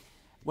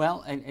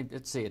 Well, and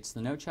let's see, it's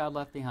the No Child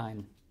Left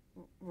Behind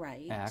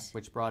Right. Act,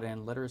 which brought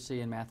in literacy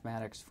and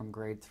mathematics from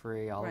grade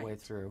 3 all the way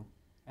Right. through.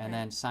 And Right.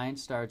 then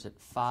science starts at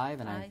 5,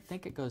 and I 5.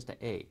 think it goes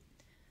to 8.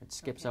 It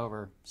skips Okay.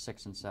 over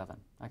 6 and 7.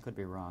 I could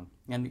be wrong.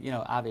 And,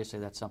 obviously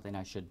that's something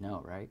I should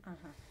know, right?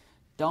 Uh-huh.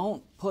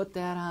 Don't put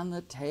that on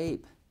the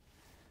tape.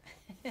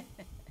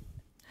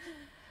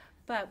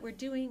 But we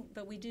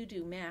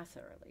do math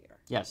earlier.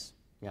 Yes.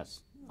 Right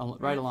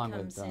Math along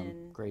with comes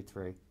in- grade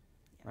 3,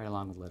 right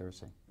along with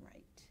literacy. Right.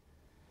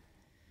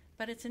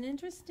 But it's an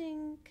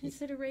interesting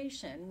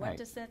consideration. What Right.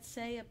 does that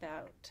say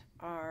about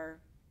our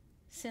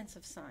sense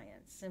of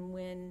science and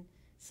when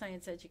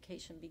science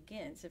education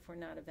begins if we're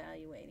not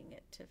evaluating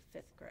it to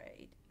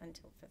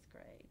until fifth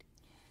grade?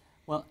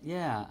 Well,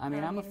 yeah, I'm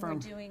a firm... We're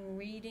doing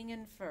reading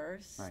in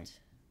first. Right.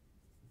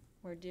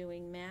 We're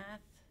doing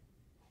math,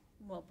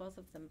 well, both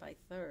of them by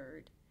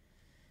third.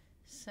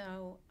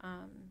 So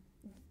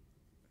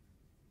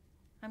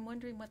I'm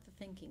wondering what the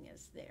thinking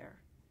is there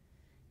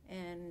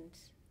and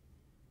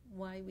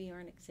why we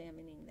aren't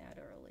examining that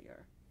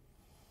earlier.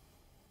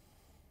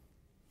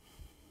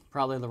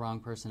 Probably the wrong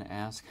person to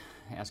ask.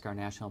 Ask our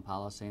national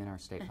policy and our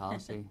state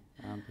policy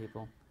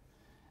people.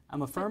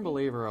 I'm a firm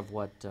believer of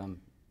what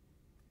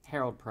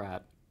Harold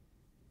Pratt,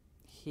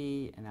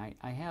 I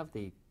have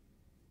the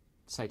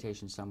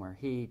citation somewhere,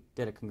 he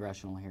did a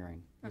congressional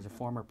hearing. He's a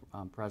former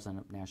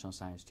president of National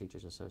Science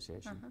Teachers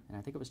Association, and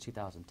I think it was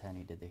 2010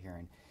 he did the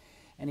hearing.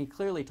 And he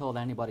clearly told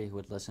anybody who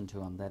would listen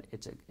to him that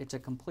it's a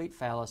complete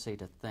fallacy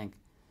to think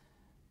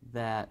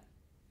that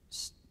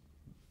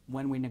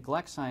when we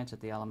neglect science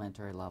at the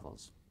elementary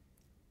levels,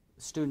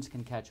 students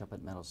can catch up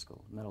at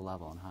middle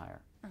level and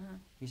higher.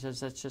 He says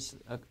that's just,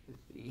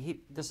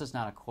 this is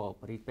not a quote,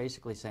 but he's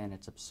basically saying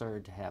it's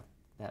absurd to have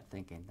that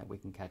thinking, that we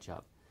can catch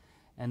up.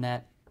 And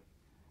that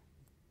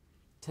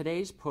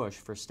today's push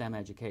for STEM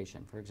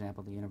education, for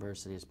example, the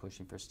university is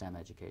pushing for STEM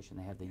education.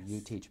 They have the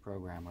U-Teach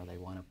program where they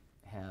want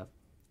to have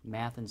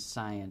math and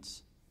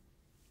science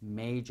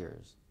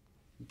majors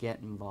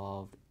get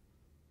involved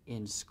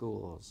in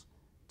schools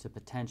to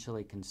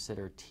potentially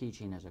consider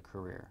teaching as a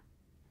career.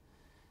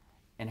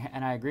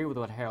 And I agree with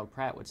what Harold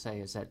Pratt would say,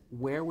 is that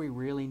where we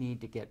really need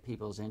to get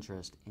people's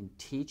interest in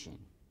teaching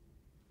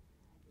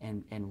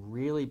and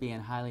really being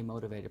highly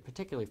motivated,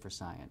 particularly for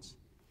science,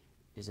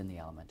 is in the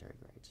elementary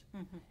grades.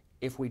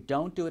 If we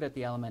don't do it at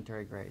the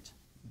elementary grades,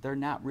 they're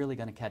not really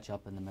going to catch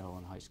up in the middle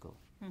and high school.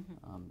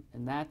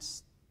 And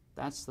that's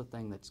the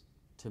thing that's,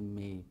 to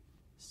me,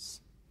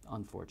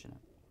 unfortunate.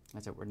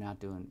 That's what we're not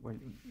doing.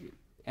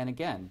 And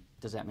again,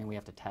 does that mean we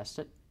have to test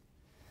it?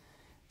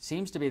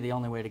 Seems to be the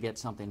only way to get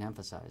something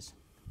emphasized.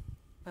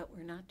 But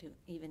we're not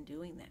even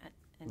doing that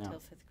until No.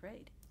 fifth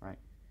grade. Right.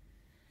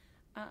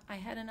 I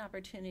had an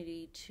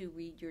opportunity to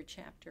read your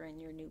chapter in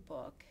your new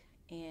book,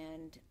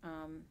 and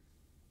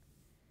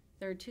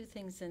there are two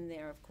things in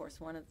there, of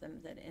course. One of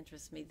them that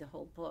interests me the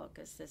whole book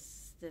is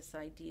this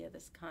idea,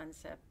 this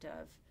concept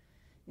of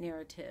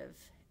narrative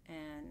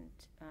and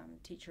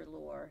teacher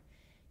lore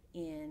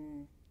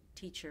in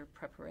teacher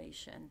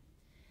preparation.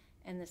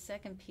 And the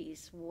second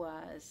piece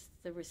was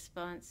the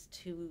response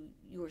to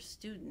your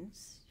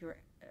students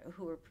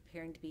who are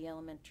preparing to be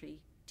elementary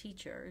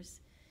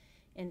teachers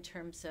in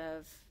terms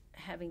of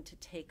having to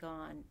take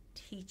on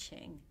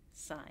teaching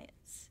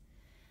science.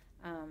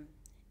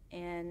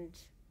 And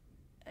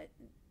it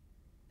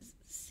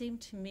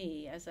seemed to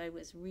me, as I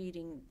was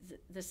reading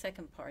the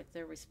second part,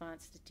 their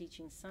response to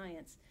teaching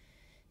science,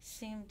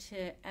 seemed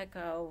to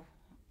echo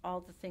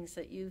all the things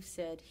that you've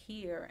said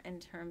here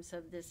in terms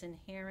of this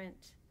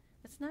inherent,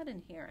 it's not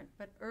inherent,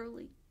 but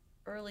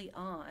early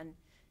on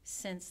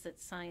sense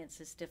that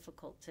science is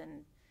difficult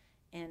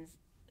and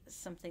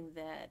something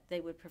that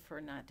they would prefer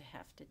not to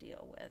have to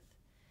deal with.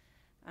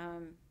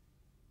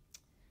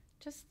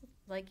 Just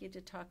like you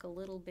to talk a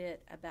little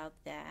bit about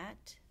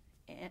that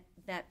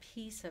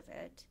piece of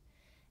it.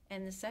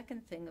 And the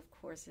second thing, of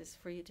course, is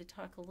for you to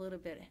talk a little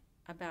bit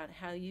about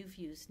how you've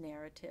used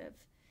narrative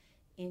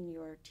in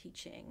your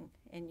teaching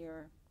and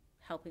your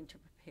helping to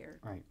prepare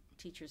Right.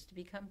 teachers to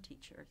become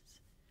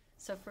teachers.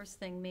 So first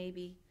thing,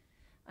 maybe,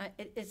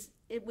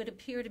 it would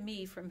appear to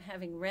me from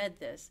having read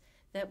this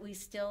that we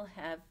still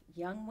have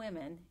young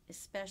women,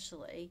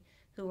 especially,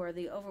 who are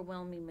the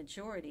overwhelming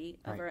majority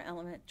of Right. our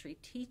elementary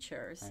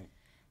teachers, Right.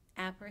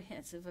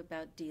 apprehensive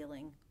about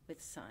dealing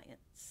with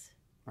science.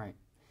 Right.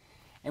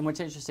 And what's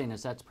interesting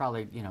is that's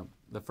probably,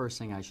 the first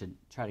thing I should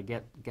try to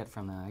get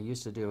from that. I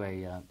used to do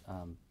a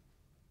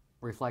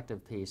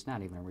reflective piece,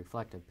 not even a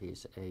reflective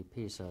piece, a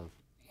piece of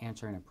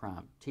answering a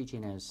prompt.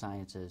 Teaching as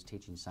science is,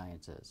 teaching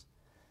science is.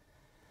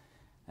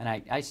 And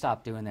I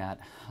stopped doing that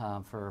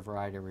for a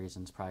variety of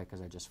reasons, probably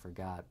because I just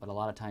forgot. But a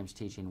lot of times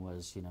teaching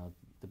was,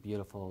 the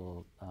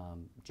beautiful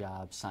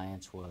job.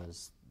 Science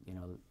was,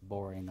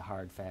 boring, the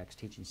hard facts.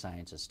 Teaching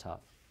science is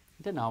tough.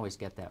 I didn't always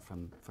get that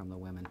from the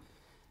women.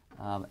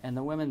 And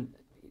the women,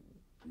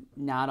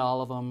 not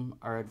all of them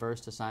are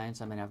adverse to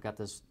science. I mean, I've got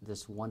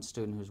this one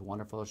student who's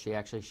wonderful. She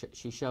actually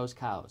she shows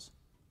cows.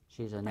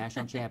 She's a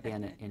national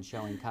champion in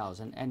showing cows.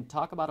 And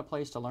talk about a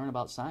place to learn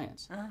about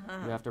science.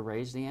 You have to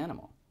raise the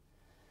animal.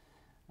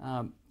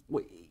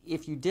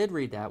 If you did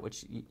read that,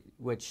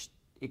 which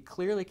it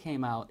clearly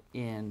came out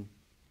in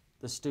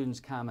the students'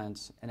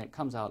 comments, and it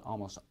comes out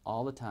almost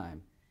all the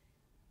time,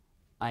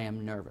 I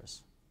am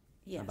nervous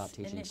about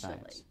teaching initially.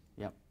 science.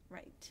 Yep.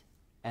 Right.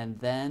 And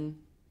then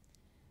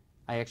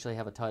I actually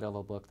have a title of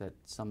a book that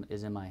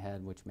is in my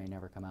head, which may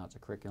never come out. It's a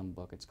curriculum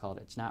book. It's called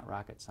It's Not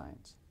Rocket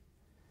Science.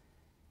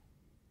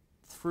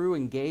 Through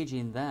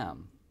engaging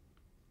them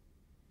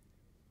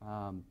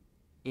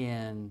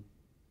in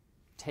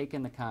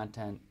taking the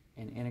content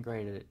and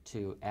integrated it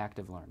to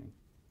active learning,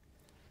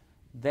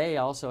 they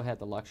also had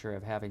the luxury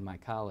of having my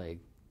colleague,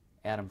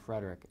 Adam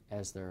Frederick,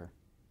 as their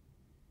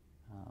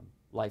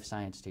life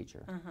science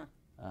teacher.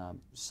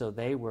 So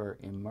they were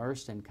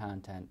immersed in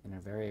content in a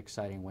very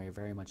exciting way,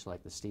 very much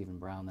like the Stephen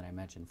Brown that I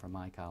mentioned from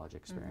my college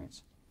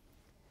experience.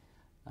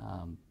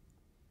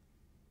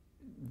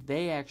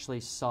 They actually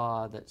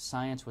saw that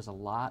science was a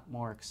lot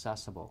more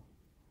accessible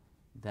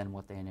than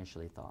what they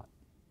initially thought,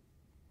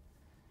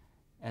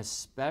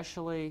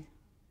 especially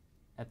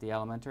at the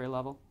elementary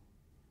level,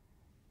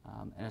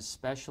 and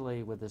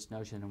especially with this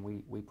notion, and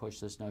we push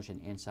this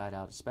notion inside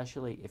out,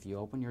 especially if you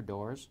open your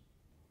doors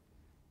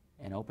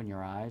and open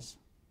your eyes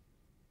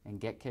and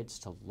get kids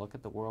to look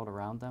at the world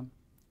around them.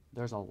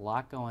 There's a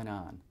lot going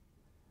on,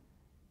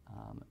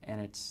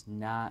 and it's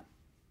not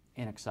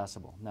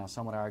inaccessible. Now,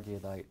 some would argue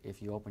that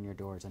if you open your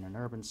doors in an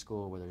urban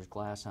school where there's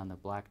glass on the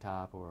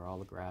blacktop or all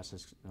the grass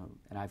is,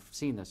 and I've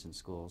seen this in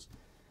schools,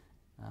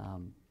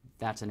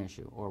 that's an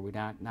issue. Or we're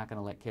not going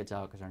to let kids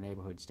out because our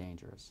neighborhood's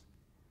dangerous.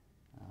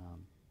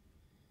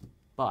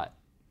 But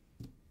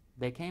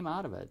they came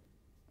out of it,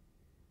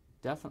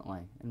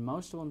 definitely, and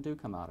most of them do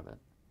come out of it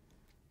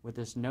with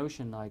this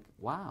notion like,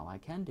 wow, I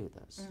can do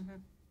this.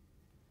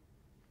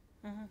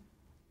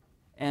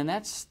 And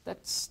that's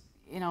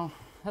no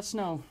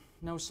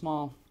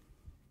small.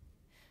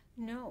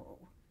 No.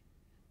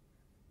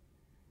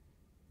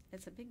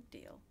 It's a big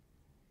deal.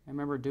 I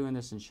remember doing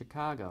this in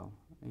Chicago.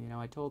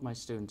 I told my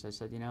students, I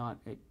said,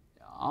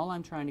 all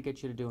I'm trying to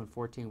get you to do in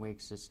 14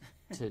 weeks is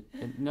to,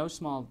 no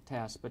small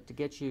task, but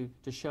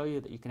to show you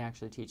that you can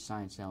actually teach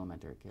science to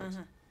elementary kids.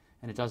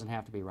 And it doesn't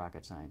have to be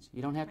rocket science.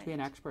 You don't have to be an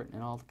expert in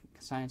all the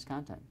science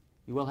content.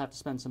 You will have to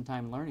spend some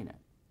time learning it.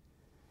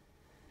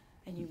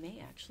 And you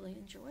may actually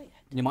enjoy it.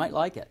 You might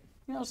like it.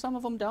 Some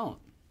of them don't.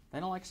 They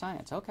don't like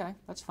science. Okay,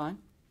 that's fine.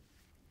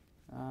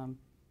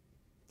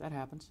 That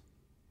happens.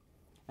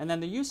 And then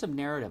the use of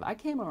narrative. I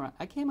came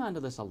onto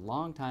this a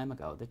long time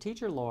ago. The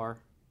teacher lore,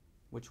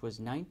 which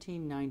was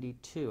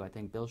 1992, I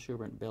think Bill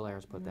Schubert and Bill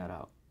Ayers put that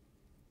out.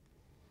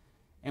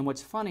 And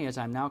what's funny is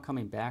I'm now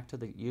coming back to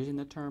using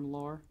the term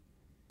lore,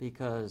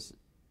 because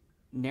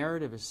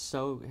narrative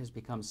has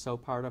become so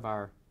part of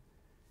our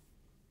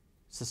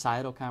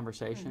societal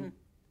conversation.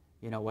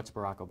 What's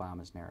Barack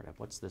Obama's narrative?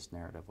 What's this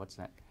narrative? What's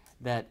that?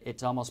 That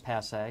it's almost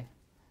passé.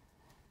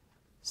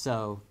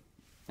 So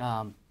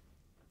it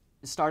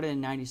started in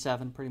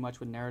 '97 pretty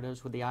much with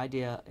narratives, with the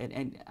idea,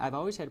 and I've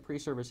always had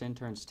pre-service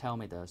interns tell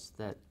me this,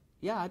 that,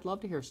 yeah, I'd love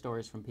to hear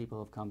stories from people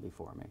who have come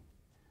before me.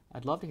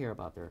 I'd love to hear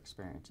about their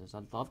experiences.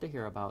 I'd love to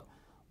hear about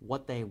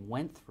what they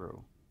went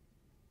through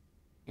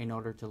in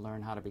order to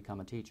learn how to become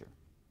a teacher.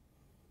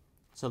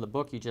 So the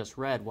book you just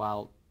read,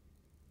 while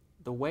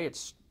the way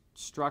it's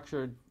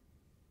structured,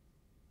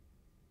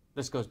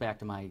 this goes back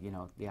to my,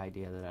 the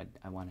idea that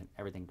I wanted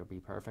everything to be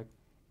perfect.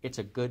 It's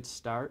a good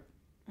start,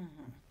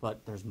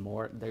 but there's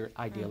more.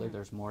 Ideally,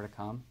 there's more to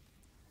come.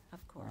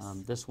 Of course.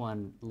 This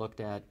one looked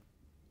at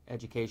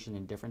education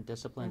in different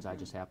disciplines. I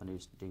just happen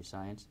to do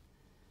science.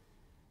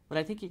 But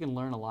I think you can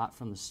learn a lot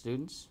from the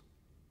students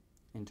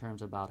in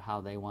terms about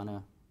how they want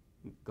to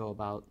go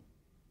about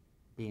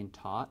being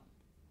taught.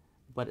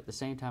 But at the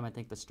same time, I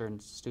think the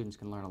students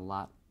can learn a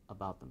lot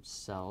about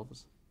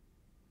themselves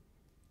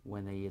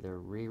when they either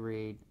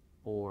reread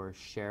or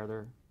share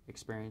their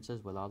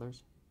experiences with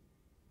others,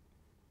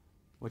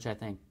 which I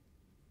think,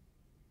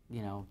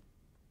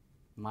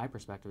 my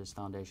perspective is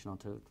foundational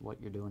to what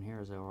you're doing here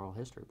as an oral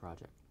history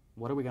project.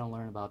 What are we going to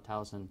learn about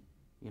Towson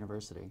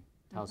University,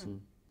 Towson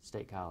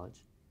State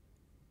College,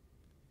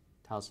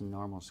 Towson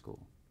Normal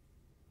School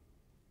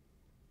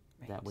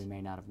that we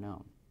may not have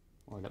known,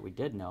 or that we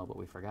did know but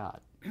we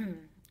forgot?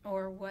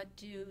 Or what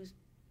do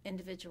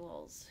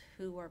individuals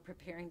who are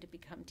preparing to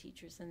become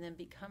teachers and then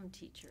become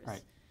teachers,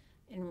 Right.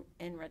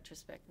 in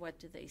retrospect, what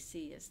do they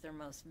see as their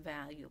most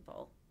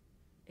valuable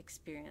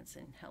experience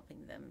in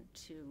helping them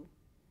to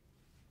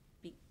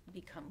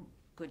become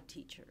good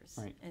teachers,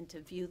 Right. and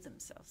to view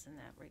themselves in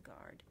that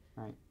regard?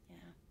 Right. Yeah.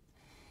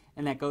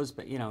 And that goes,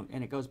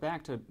 and it goes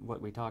back to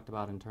what we talked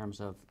about in terms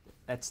of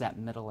that's that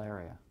middle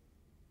area.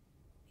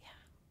 Yeah.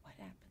 What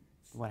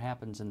happens? What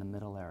happens in the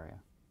middle area?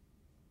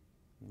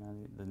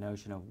 The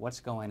notion of what's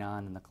going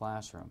on in the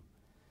classroom.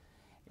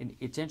 And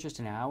it's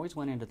interesting, I always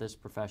went into this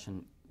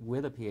profession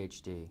with a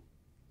PhD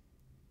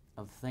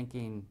of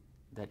thinking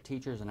that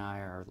teachers and I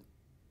are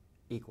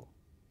equal.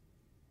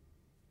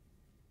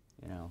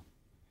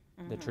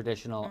 The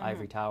traditional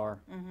ivory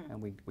tower,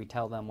 and we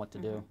tell them what to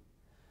do.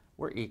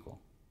 We're equal.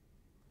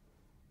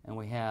 And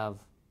we have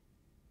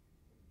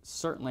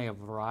certainly a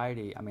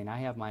variety. I mean, I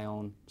have my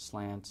own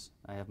slants.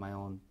 I have my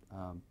own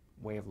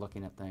way of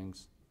looking at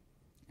things,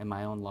 and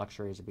my own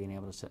luxuries of being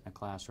able to sit in a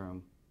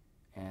classroom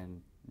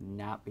and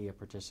not be a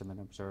participant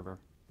observer,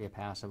 be a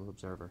passive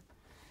observer.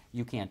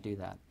 You can't do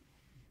that.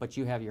 But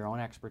you have your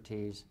own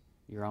expertise,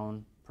 your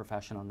own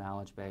professional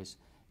knowledge base.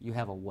 You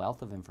have a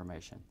wealth of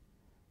information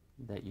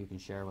that you can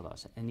share with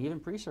us. And even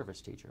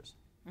pre-service teachers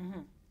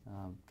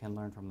can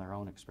learn from their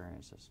own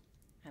experiences.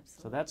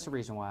 Absolutely. So that's the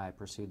reason why I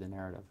pursued the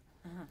narrative.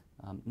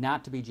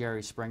 Not to be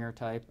Jerry Springer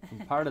type.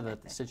 And part of the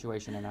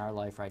situation in our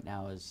life right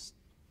now is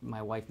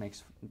my wife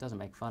doesn't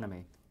make fun of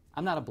me.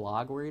 I'm not a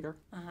blog reader.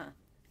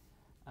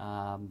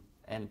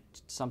 And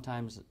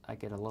sometimes I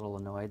get a little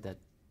annoyed that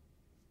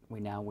we're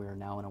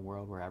now in a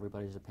world where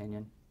everybody's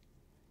opinion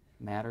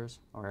matters,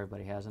 or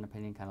everybody has an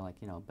opinion, kind of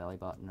like belly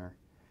button, or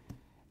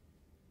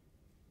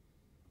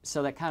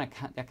so that kind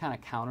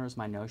of counters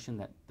my notion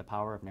that the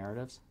power of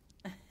narratives.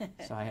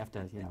 So I have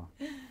to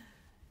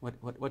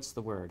what's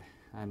the word?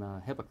 I'm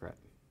a hypocrite.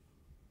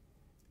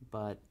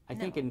 But I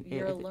think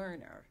you're a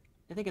learner.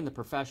 I think in the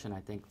profession,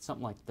 I think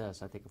something like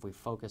this, I think if we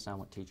focus on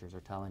what teachers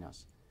are telling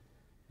us,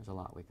 there's a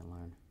lot we can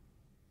learn.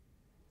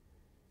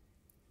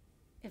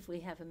 If we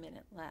have a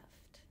minute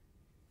left,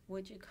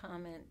 would you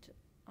comment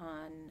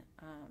on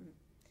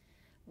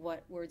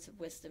what words of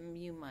wisdom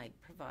you might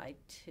provide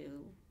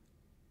to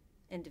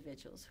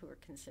individuals who are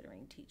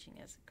considering teaching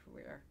as a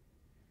career?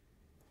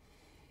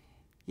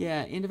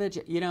 Yeah,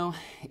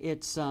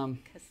 it's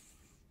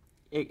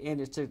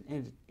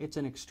it's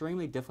an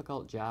extremely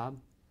difficult job,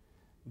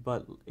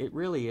 but it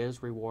really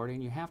is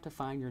rewarding. You have to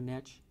find your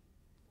niche.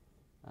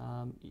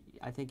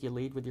 I think you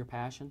lead with your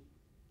passion.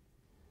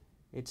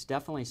 It's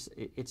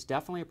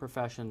definitely a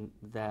profession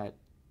that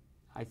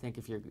I think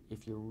if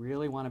you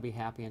really want to be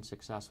happy and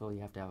successful, you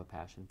have to have a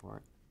passion for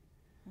it.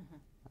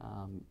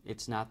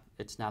 It's not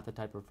the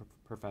type of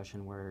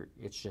profession where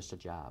it's just a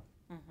job.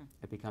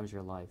 It becomes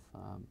your life.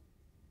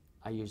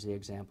 I use the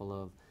example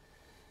of,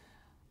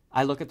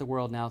 I look at the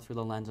world now through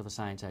the lens of a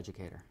science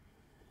educator,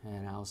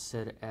 and I'll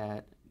sit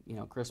at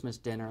Christmas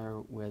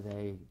dinner with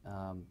a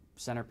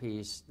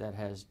centerpiece that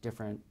has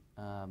different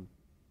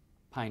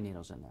pine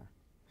needles in there.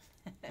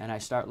 And I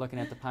start looking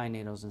at the pine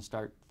needles and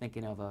start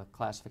thinking of a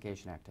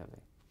classification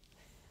activity.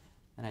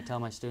 And I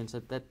tell my students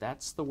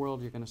that's the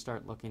world you're going to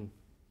start looking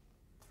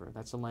through.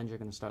 That's the lens you're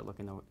going to start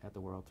looking at the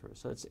world through.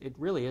 So it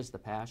really is the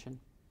passion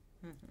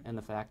and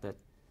the fact that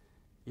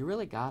you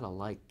really got to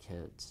like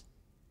kids.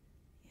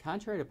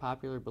 Contrary to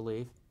popular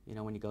belief,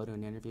 when you go to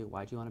an interview,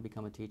 why do you want to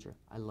become a teacher?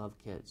 I love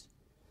kids.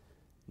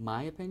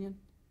 My opinion,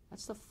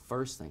 that's the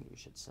first thing you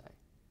should say.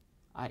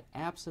 I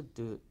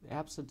absolutely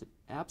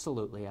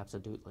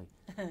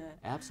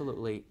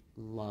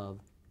love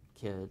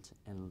kids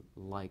and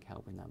like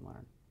helping them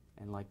learn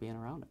and like being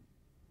around them.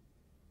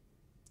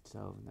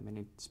 So,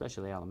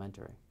 especially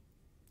elementary.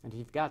 And if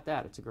you've got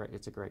that, it's a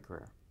great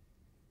career,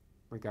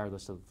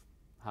 regardless of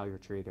how you're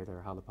treated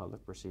or how the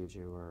public perceives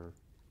you or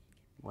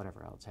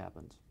whatever else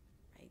happens.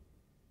 Right.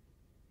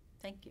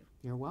 Thank you.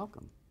 You're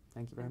welcome.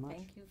 Thank you very much.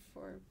 Thank you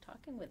for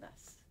talking with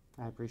us.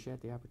 I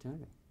appreciate the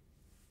opportunity.